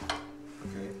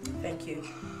 Okay. Thank you.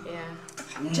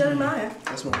 Yeah. Jeremiah,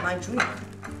 Yes, Mom. my drink.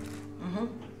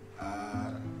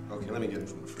 Okay, let me get it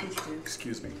from the fridge. Please do.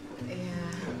 Excuse me. Yeah.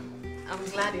 I'm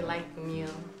glad you like the meal.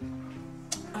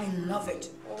 I love it.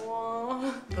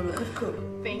 Oh, You're a good cook.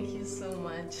 thank you so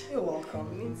much. You're welcome.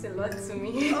 It means a lot to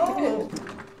me. Oh.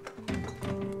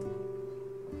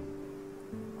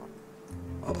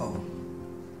 Uh-oh.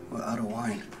 We're out of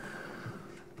wine.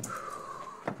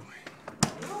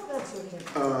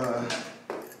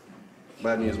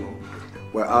 Bad news, Mom.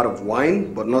 We're out of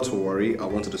wine, but not to worry. I'll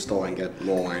run to the store and get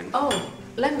more wine. Oh,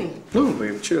 let me. No,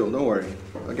 babe, chill. Don't worry.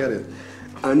 I get it.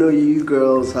 I know you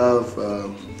girls have a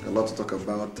lot to talk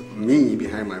about me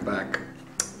behind my back.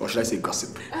 Or should I say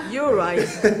gossip? You're right.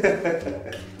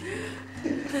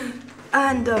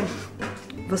 And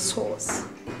the sauce,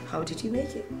 how did you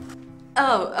make it?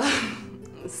 Oh,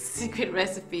 secret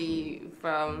recipe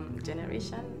from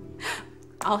Generation.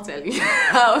 I'll tell you.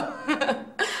 I'll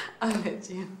let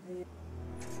you.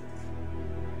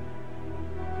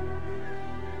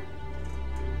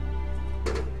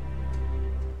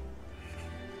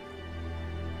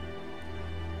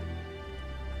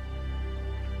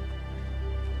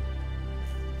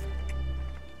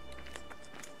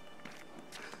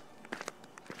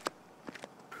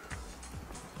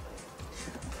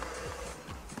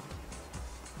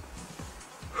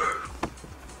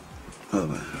 Oh,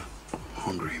 man. I'm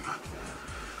hungry, man.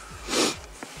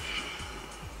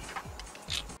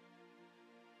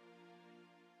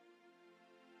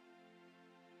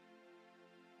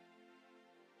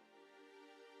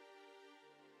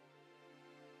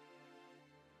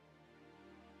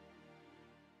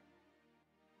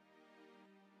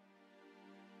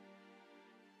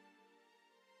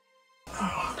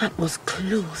 That was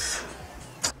close.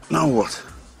 Now what?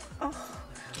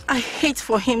 I hate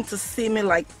for him to see me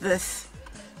like this.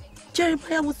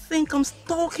 Jeremiah would think I'm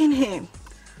stalking him.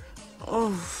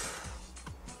 Oh,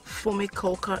 Fumi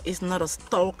Coker is not a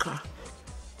stalker.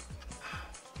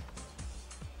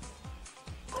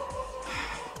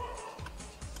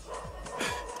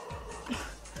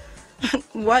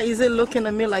 Why is he looking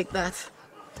at me like that?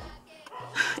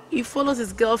 He follows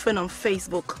his girlfriend on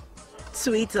Facebook,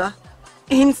 Twitter,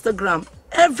 Instagram,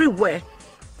 everywhere.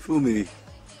 Fumi,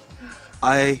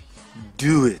 I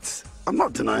do it. I'm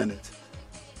not denying it.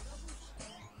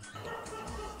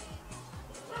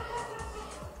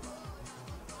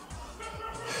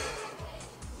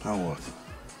 Now what?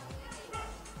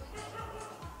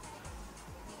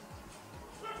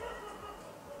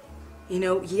 You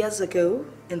know, years ago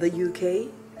in the UK,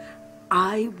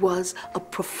 I was a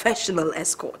professional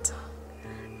escort.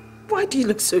 Why do you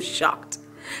look so shocked?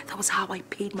 That was how I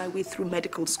paid my way through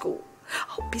medical school.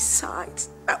 Oh, besides,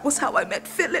 that was how I met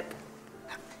Philip,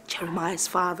 Jeremiah's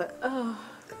father. Oh,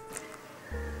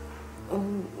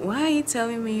 why are you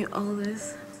telling me all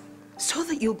this? So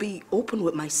that you'll be open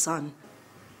with my son.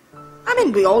 I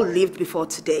mean, we all lived before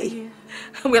today. Yeah.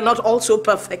 We're not all so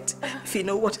perfect, if you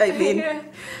know what I mean. Yeah.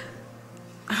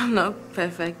 I'm not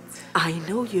perfect. I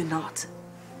know you're not.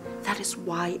 That is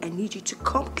why I need you to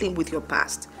come clean with your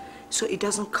past, so it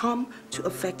doesn't come to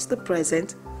affect the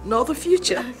present nor the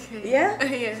future. Okay. Yeah?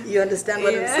 Yeah. You understand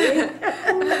what I'm saying?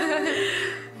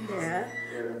 Yeah.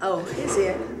 Oh, he's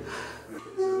here.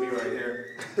 Me right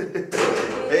here.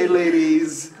 Hey,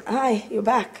 ladies. Hi, you're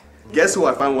back. Guess who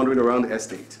I found wandering around the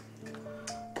estate?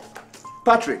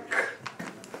 Patrick.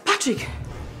 Patrick.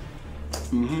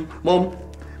 Mom,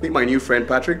 meet my new friend,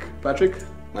 Patrick. Patrick,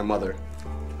 my mother.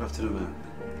 Afternoon, man.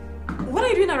 What are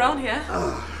you doing around here?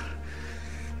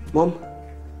 Mom,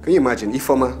 can you imagine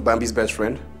Ifeoma, Bambi's best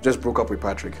friend, just broke up with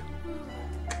Patrick?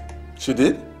 She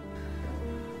did?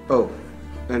 Oh,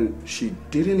 and she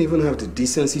didn't even have the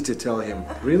decency to tell him.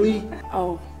 Really?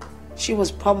 Oh, she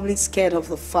was probably scared of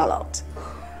the fallout.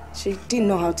 She didn't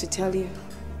know how to tell you.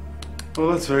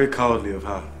 Well, that's very cowardly of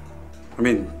her. I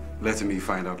mean, letting me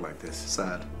find out like this.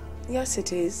 Sad. Yes,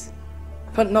 it is.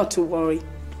 But not to worry.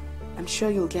 I'm sure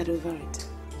you'll get over it.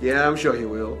 Yeah, I'm sure he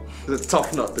will. He's a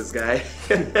tough nut, this guy.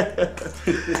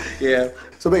 Yeah.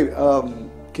 So, babe,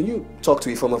 can you talk to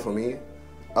Ifeoma for me?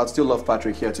 I'd still love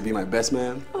Patrick here to be my best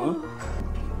man. Huh?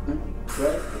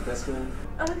 Right? The best man?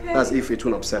 Okay. That's if it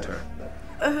won't upset her.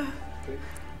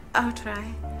 I'll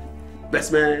try.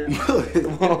 Best man.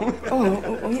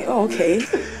 Oh, okay.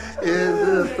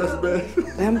 Yeah, best man.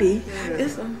 Bambi,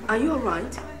 Yes, ma'am. are you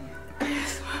alright?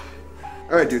 Yes, ma'am.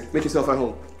 All right, dude. Make yourself at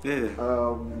home. Yeah.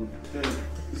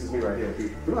 This is me right here,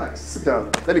 dude. Relax. Sit down.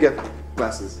 Let me get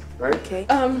glasses, right? Okay.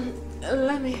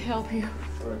 Let me help you.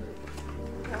 All right.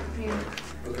 Help you.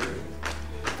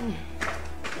 Okay.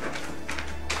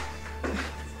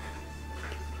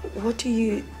 What do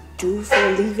you do for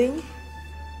a living?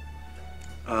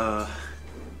 I'm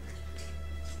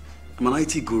an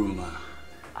IT guru, man.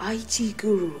 IT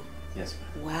guru. Yes,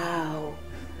 ma'am. Wow.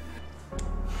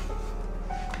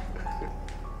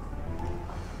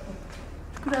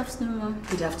 Good afternoon, Mom.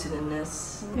 Good afternoon,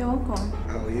 nurse. You're welcome.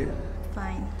 How are you?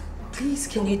 Fine. Please,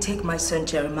 can you take my son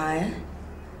Jeremiah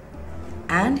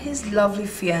and his lovely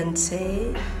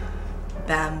fiancée,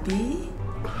 Bambi,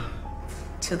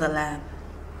 to the lab?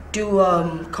 Do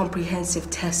comprehensive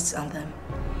tests on them.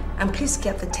 And please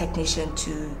get the technician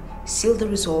to seal the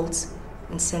results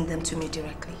and send them to me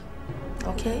directly.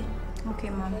 Okay? Okay,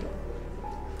 Mom.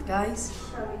 Guys?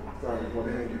 Sorry, I'm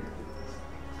behind you.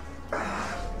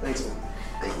 Thanks, Mom.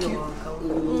 Thank You're you.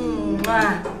 welcome.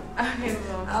 Mwah. Okay,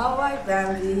 Mom. All right,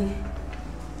 Bambi.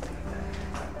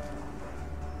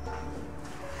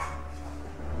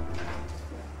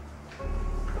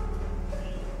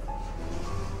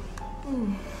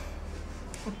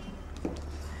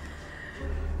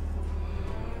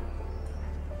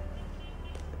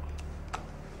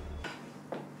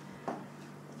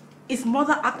 His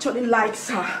mother actually likes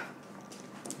her.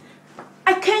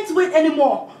 I can't wait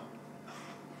anymore.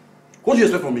 What do you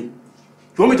expect from me? You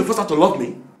want me to force her to love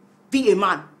me? Be a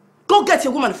man. Go get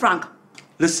your woman, Frank.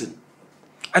 Listen,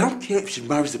 I don't care if she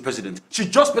marries the president. She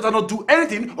just better not do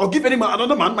anything or give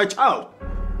another man my child.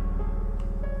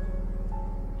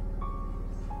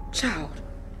 Child.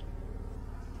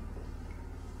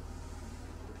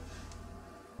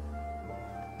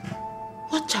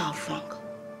 What child, Frank?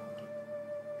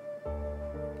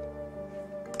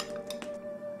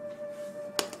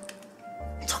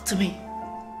 Talk to me.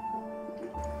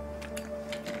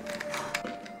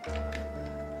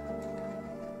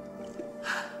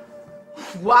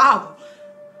 Wow.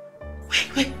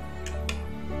 Wait.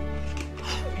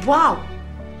 Wow.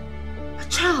 A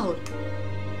child.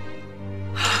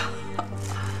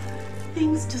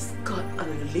 Things just got a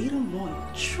little more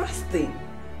interesting.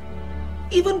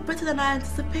 Even better than I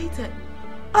anticipated.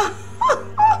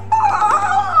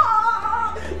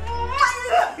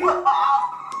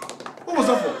 What was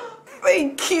that for?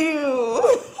 Thank you.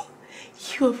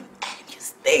 You have earned your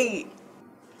stay.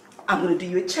 I'm gonna do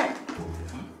you a check.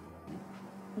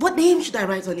 What name should I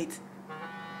write on it?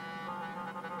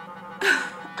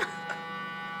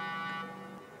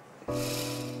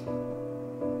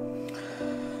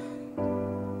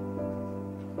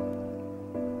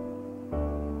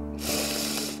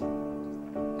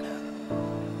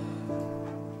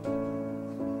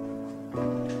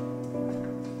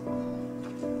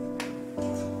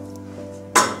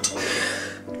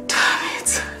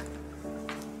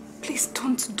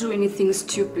 do anything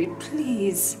stupid,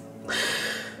 please.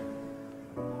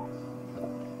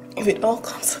 If it all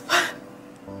comes apart,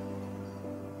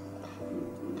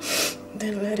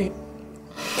 then let it.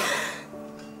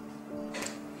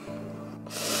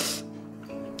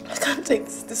 I can't take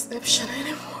this deception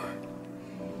anymore.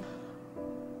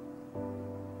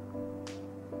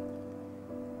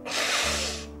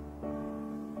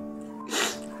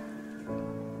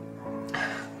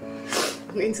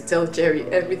 I'm going to tell Jerry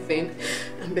everything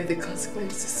and bear the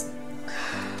consequences.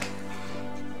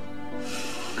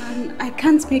 And I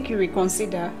can't make you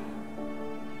reconsider.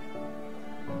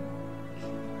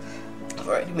 I've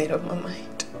already made up my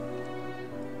mind.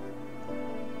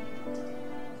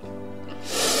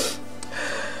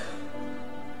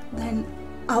 Then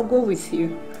I'll go with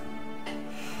you.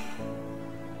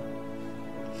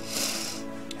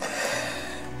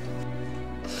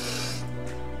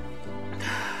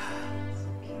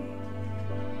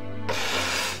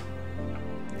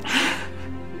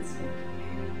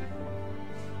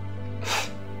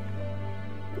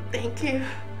 Thank you.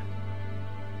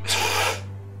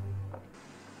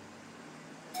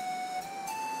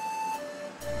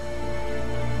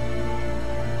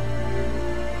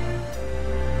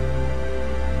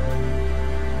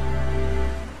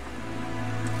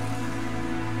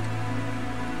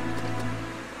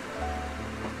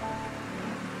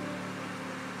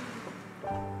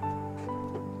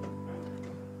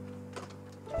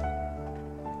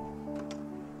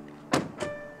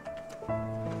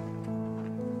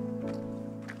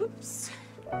 Oops.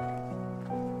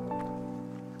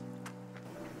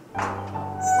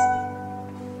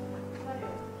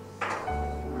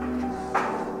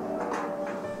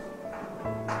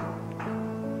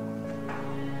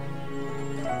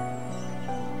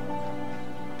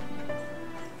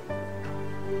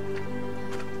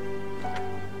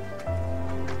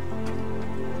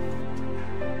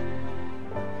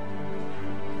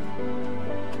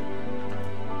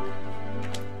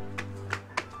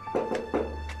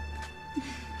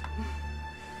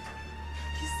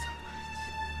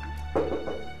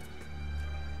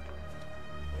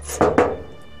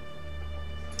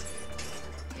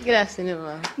 Good afternoon,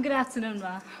 Ma. Good afternoon,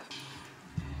 Ma.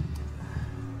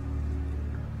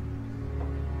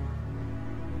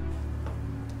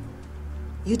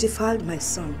 You defiled my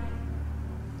son.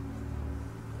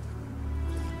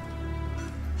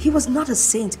 He was not a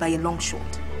saint by a long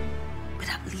shot, but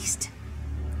at least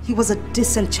he was a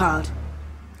decent child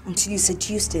until you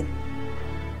seduced him.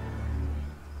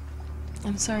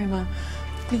 I'm sorry, Ma.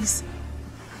 Please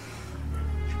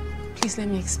let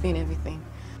me explain everything.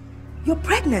 You're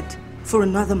pregnant for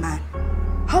another man.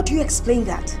 How do you explain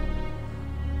that?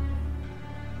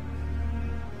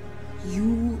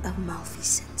 You are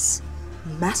malfeasance,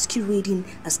 masquerading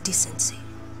as decency.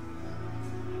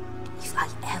 If I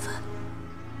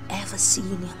ever see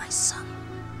you near my son,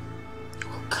 you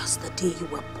will curse the day you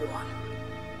were born.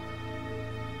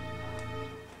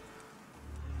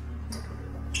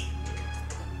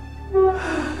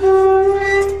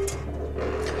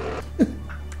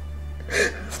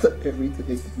 After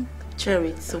everything. Jerry,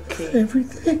 it's okay.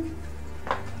 Everything.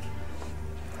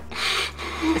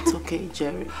 It's okay,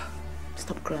 Jerry.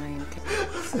 Stop crying.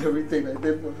 After everything I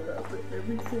did for her. After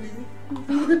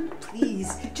everything.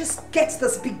 Please, just get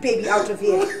this big baby out of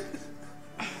here.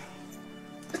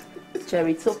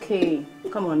 Jerry, it's okay.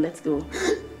 Come on, let's go.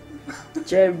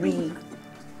 Jerry.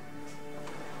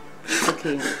 It's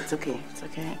okay, it's okay, it's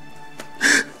okay.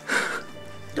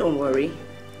 Don't worry.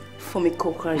 Fumi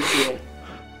Coker is here.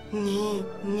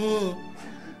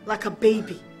 Like a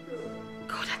baby.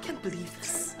 God, I can't believe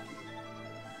this.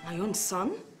 My own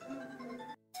son?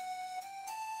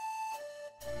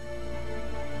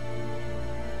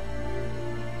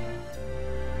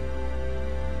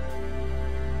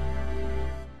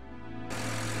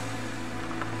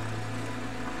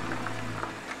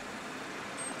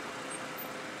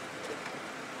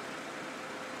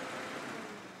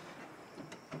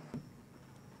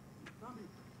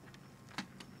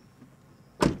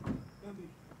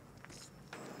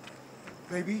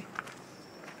 Baby?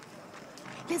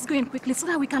 Let's go in quickly so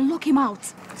that we can lock him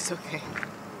out. It's okay.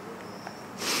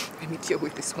 Let me deal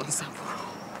with this once and for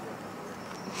all.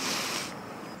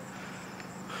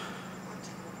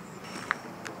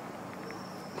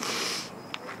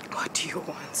 What do you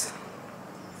want?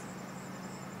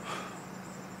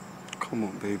 Come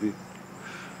on, baby.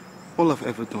 All I've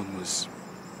ever done was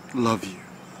love you.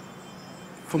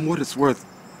 From what it's worth,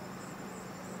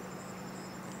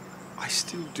 I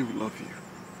still do love you.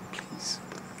 Please.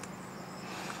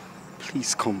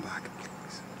 Please come back,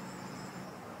 please.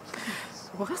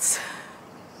 What?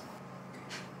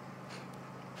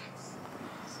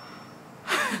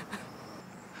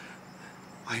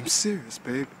 I'm serious,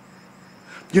 babe.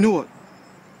 You know what?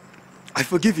 I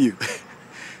forgive you.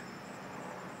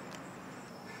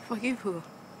 Forgive who?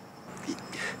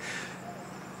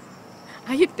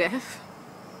 Are you deaf?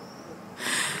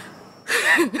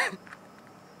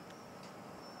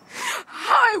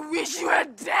 I wish you were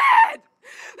dead!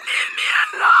 Leave me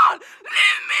alone!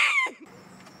 Leave me!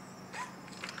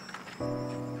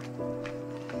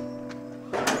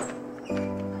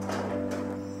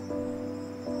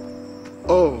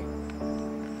 Oh.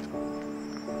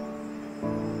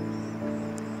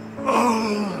 Oh.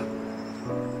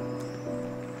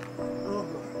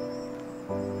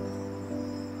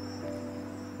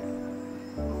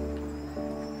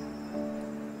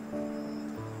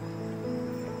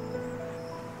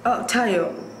 Oh,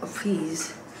 Tayo,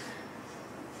 please.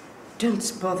 Don't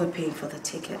bother paying for the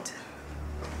ticket.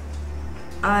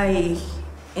 I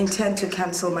intend to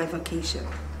cancel my vacation.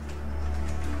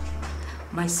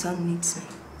 My son needs me.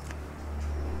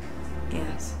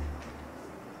 Yes.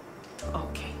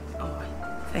 Okay, all right.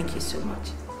 Thank you so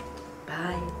much.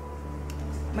 Bye.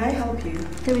 May I help you?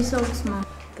 The results, ma'am.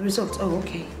 The results? Oh,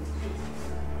 okay.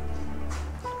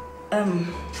 I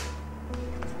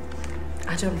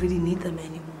don't really need them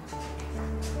anymore.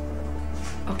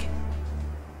 Okay.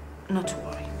 Not to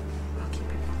worry. I'll keep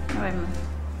it. All right, ma'am.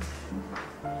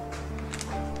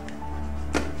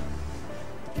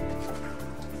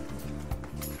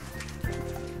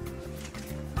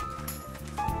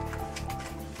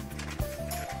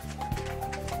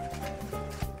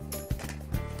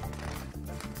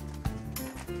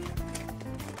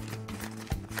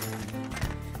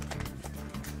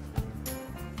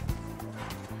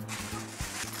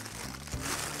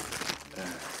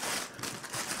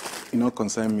 You not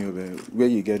concern me over where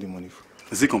you get the money from.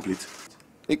 Is it complete?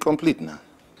 It's complete now.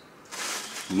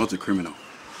 I'm not a criminal.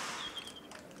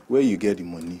 Where you get the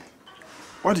money?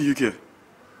 Why do you care?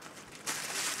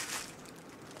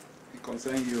 It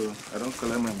concern you. I don't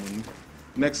collect my money.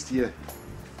 Next year,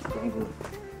 you can go.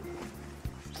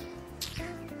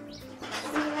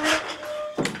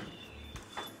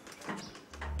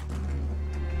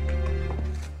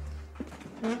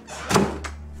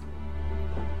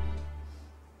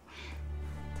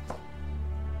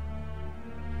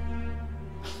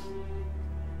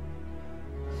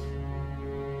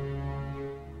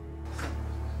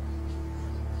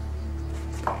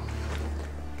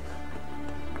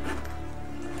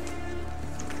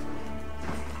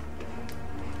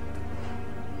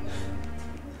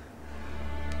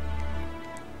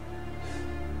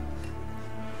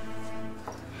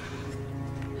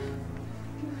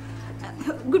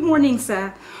 Good morning,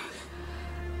 sir.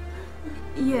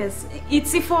 Yes,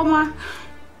 it's EFFAH.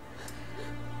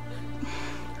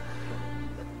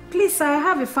 Please, sir, I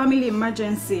have a family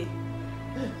emergency.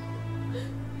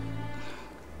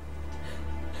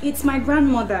 It's my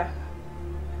grandmother.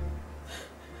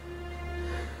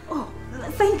 Oh,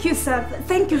 thank you, sir.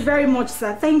 Thank you very much,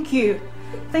 sir. Thank you.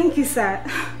 Thank you, sir.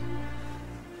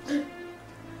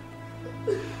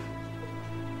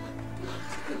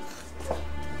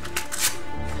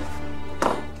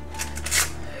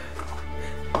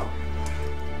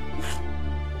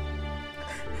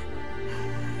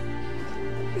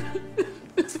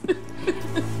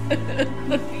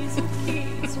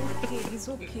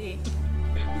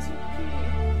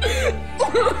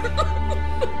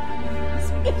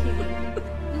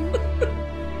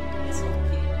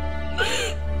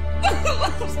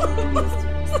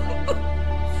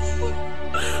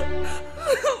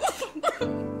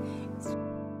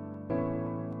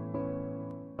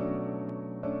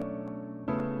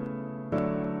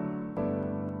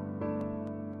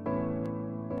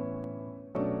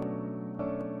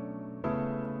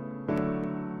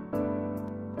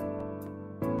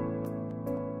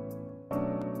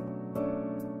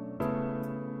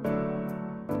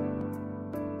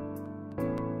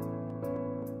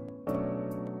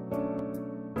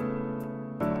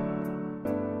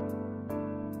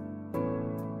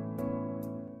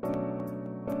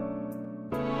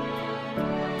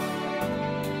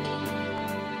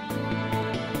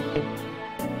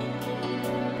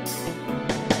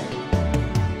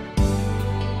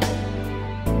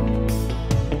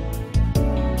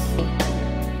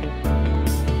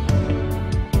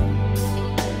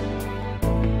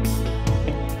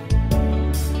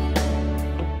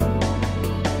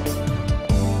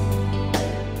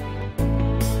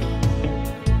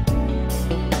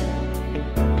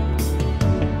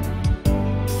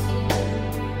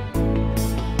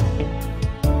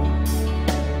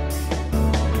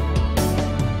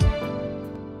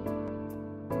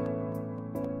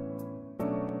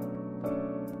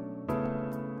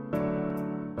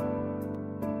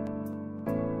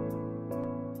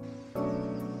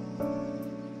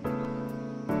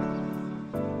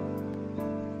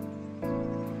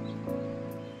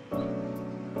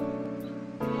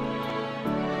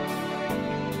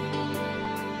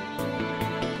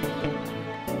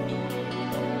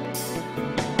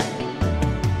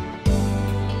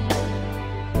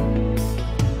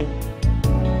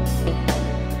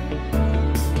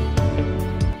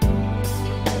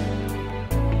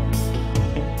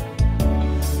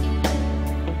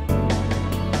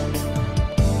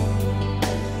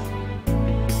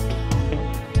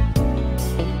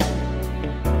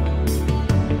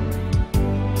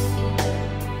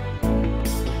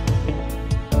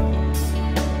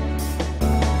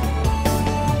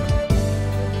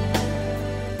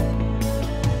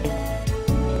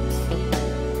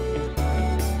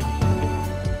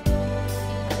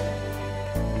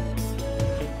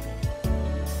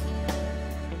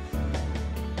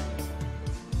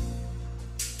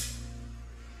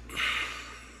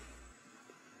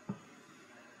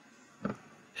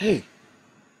 Hey,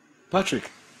 Patrick.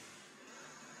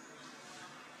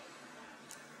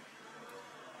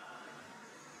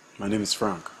 My name is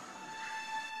Frank.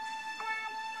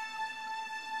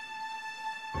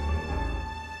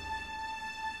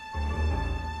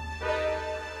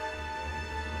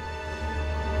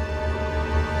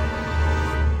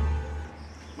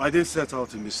 I didn't set out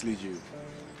to mislead you.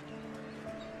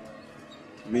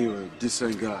 Me, you're a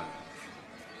decent guy.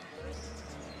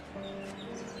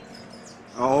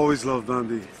 I always loved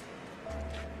Bambi.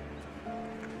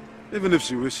 Even if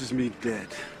she wishes me dead.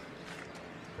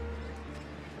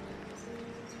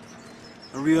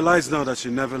 I realize now that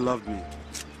she never loved me.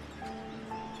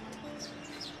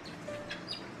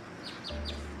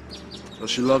 But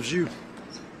she loves you.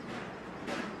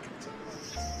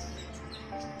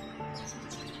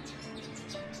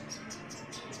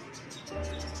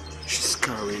 She's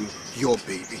carrying your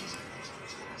baby.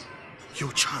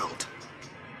 Your child.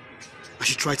 And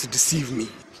she tried to deceive me.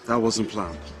 That wasn't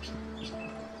planned.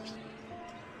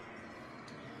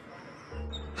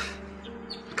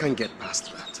 I can't get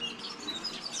past that.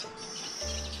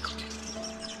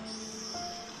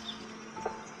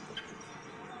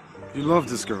 You love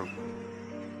this girl.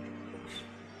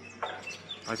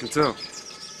 I can tell.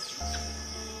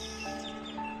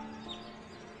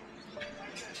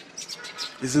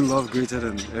 Isn't love greater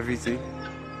than everything?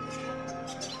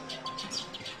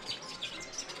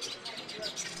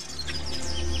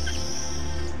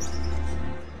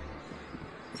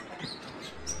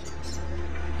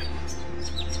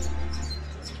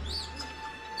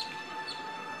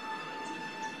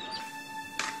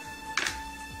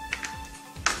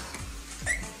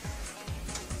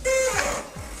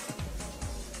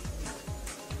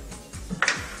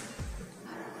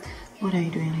 What are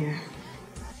you doing here?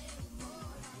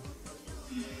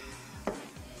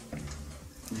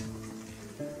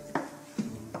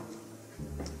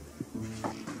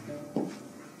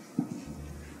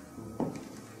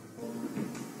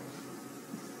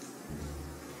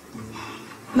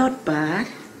 Not bad.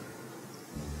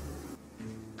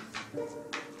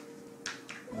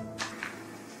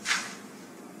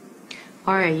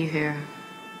 Why are you here?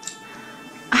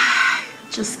 I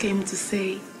just came to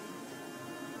say,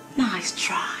 nice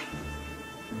try.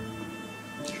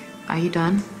 Are you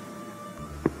done?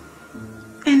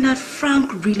 And that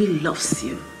Frank really loves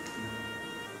you.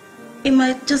 He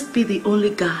might just be the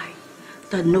only guy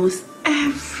that knows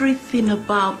everything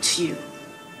about you.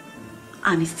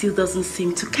 And he still doesn't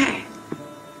seem to care.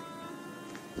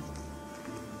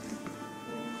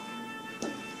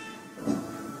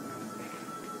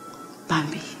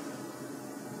 Bambi,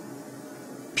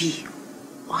 be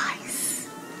wise.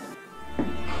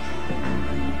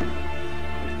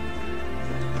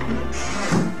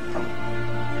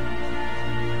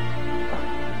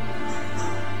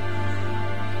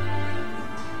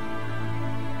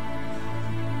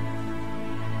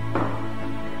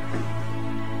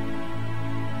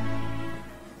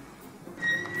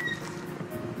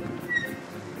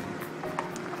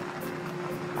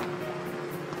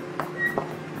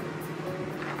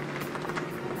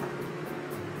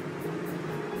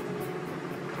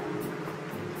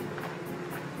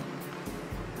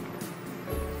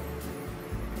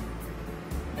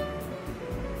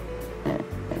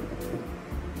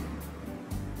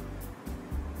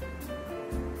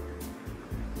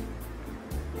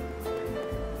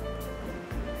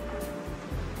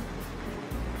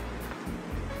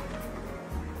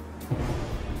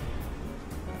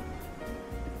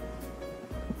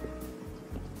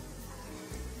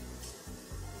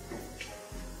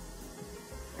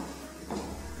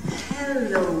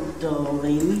 Hello,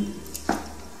 darling.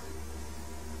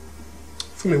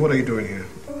 Fumi, what are you doing here?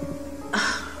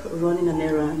 Running an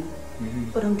errand.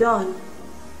 But I'm done.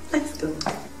 Let's go.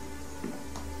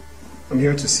 I'm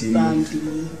here to see...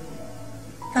 Bambi.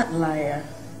 That liar.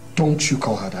 Don't you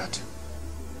call her that.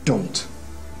 Don't.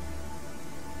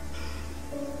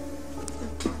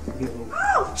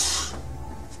 Ouch!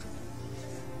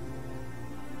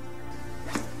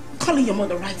 Calling your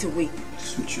mother right away.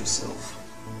 Suit yourself.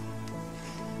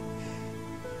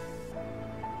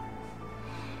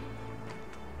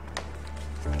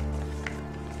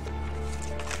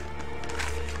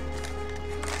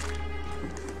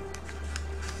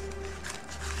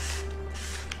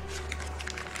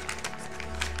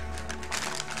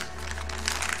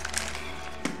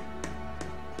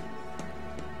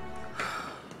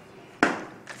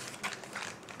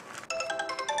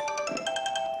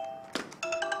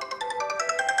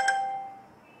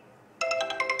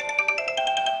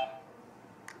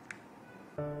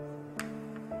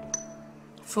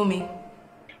 Fumi.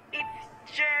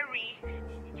 It's Jerry.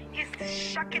 He's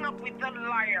shacking up with that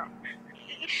liar.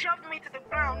 He shoved me to the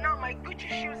ground. Now my Gucci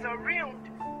shoes are ruined.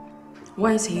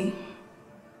 Where is he?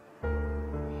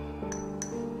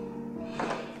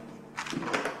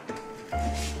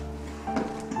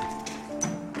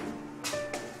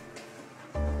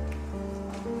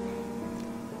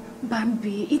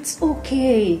 Bambi, it's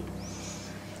okay.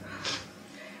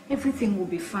 Everything will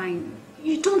be fine.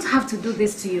 You don't have to do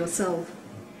this to yourself.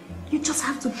 You just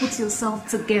have to put yourself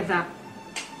together.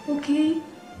 Okay?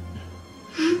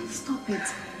 Stop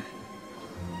it.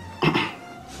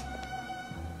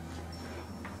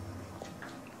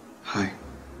 Hi.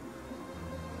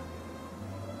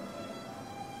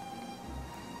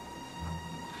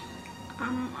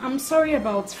 I'm sorry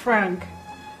about Frank.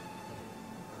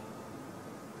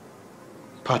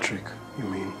 Patrick, you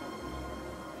mean?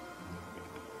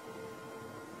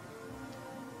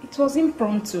 It was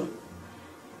impromptu.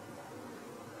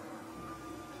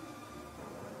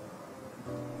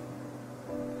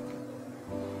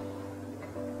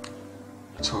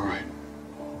 It's all right.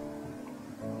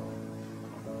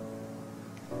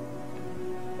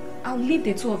 I'll leave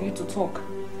the two of you to talk.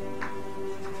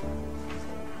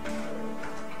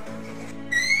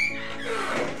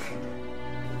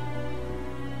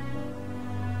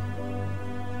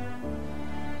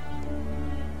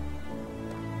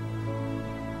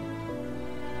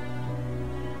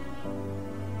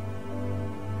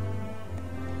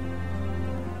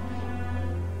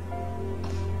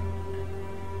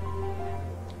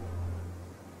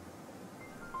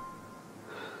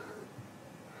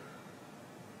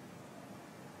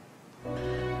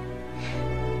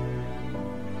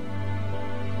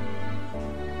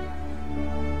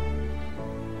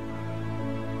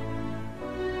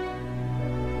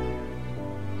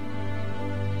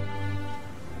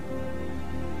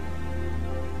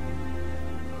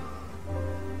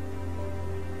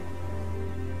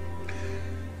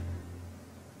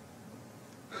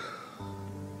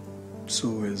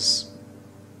 So is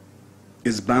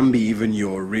Bambi even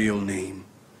your real name?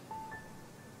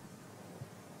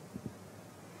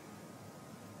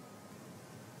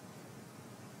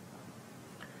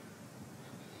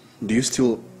 Do you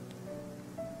still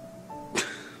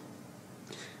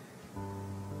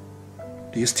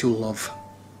love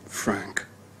Frank?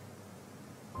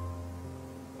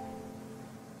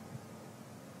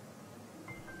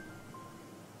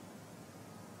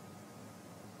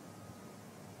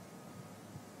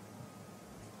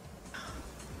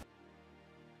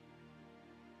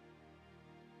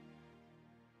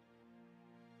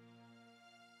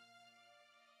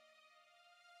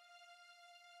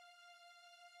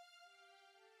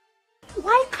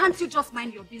 Why can't you just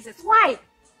mind your business? Why?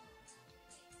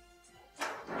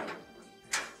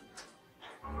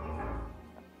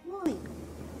 Mommy,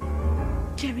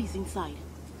 Jerry's inside.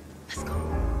 Let's go.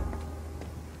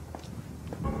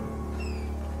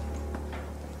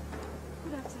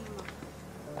 Good afternoon, Ma.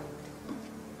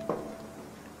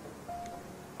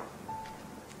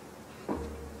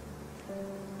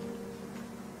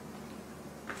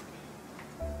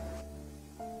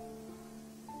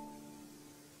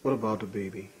 What about the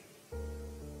baby?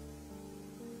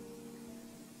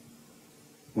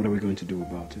 What are we going to do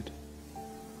about it?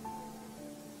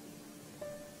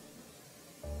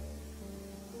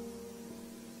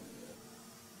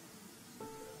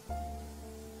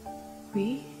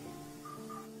 We?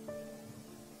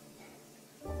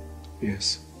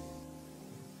 Yes.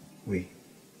 We.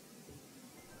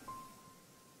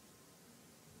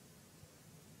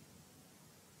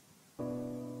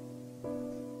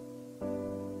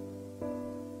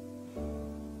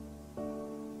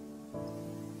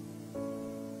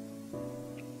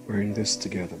 We're in this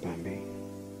together, Bambi.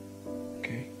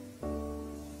 Okay?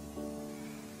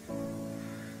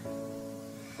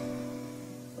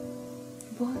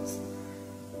 But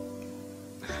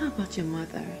how about your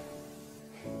mother?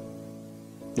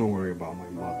 Don't worry about my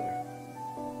mother.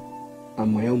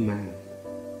 I'm my own man.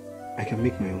 I can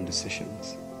make my own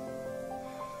decisions.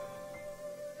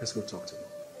 Let's go talk to him.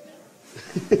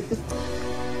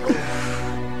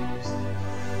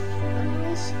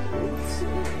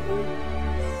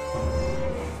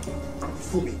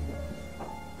 Fumi.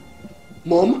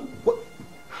 Mom? What?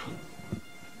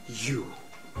 You.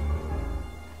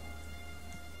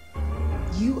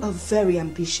 You are very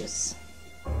ambitious.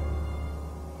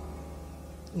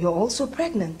 You're also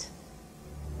pregnant.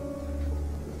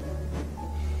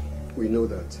 We know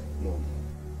that, Mom.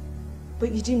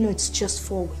 But you didn't know it's just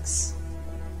 4 weeks.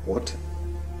 What?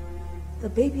 The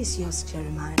baby is yours,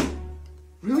 Jeremiah.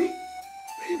 Really?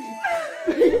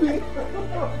 Baby!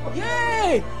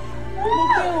 Yay!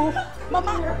 Okay,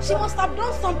 Mama, she must have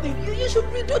done something. You should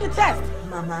redo the test.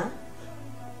 Mama,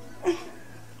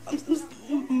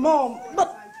 Mom,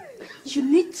 but you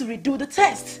need to redo the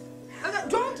test.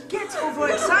 Don't get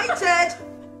overexcited.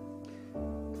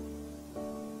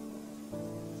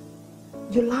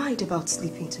 You lied about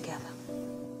sleeping together.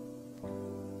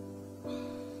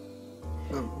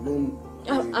 Mom.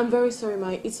 I'm very sorry, Ma.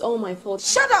 It's all my fault.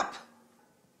 Shut up!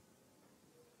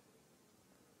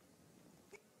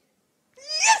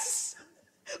 Yes!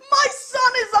 My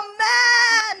son is a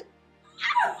man!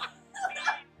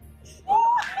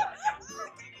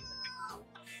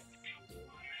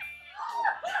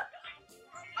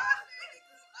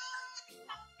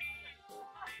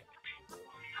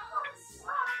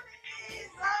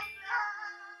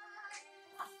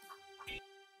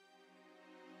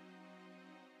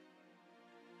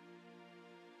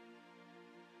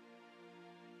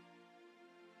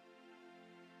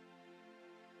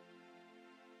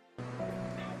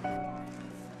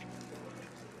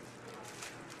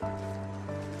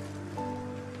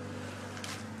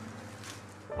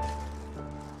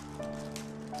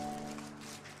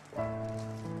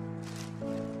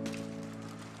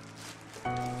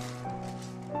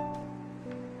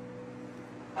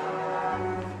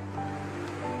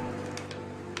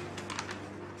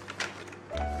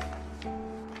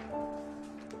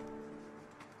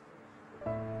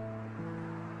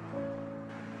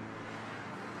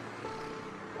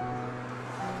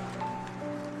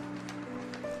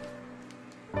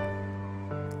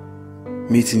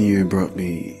 Meeting you brought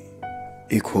me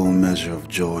equal measure of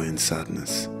joy and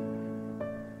sadness.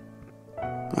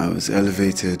 I was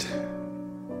elevated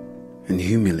and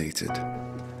humiliated.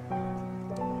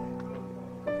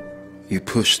 You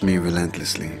pushed me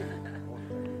relentlessly.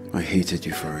 I hated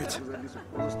you for it.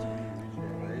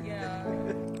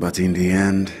 But in the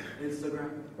end,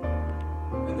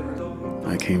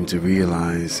 I came to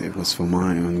realize it was for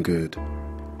my own good.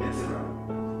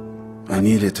 I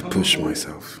needed to push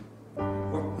myself.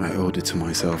 I owed it to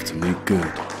myself to make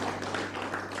good.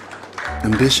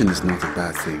 Ambition is not a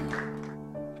bad thing,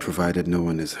 provided no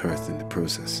one is hurt in the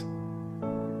process.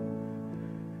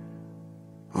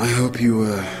 I hope you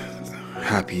were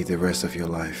happy the rest of your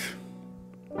life.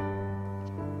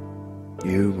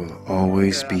 You will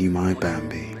always be my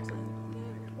Bambi.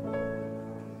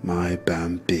 My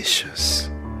Bambitious.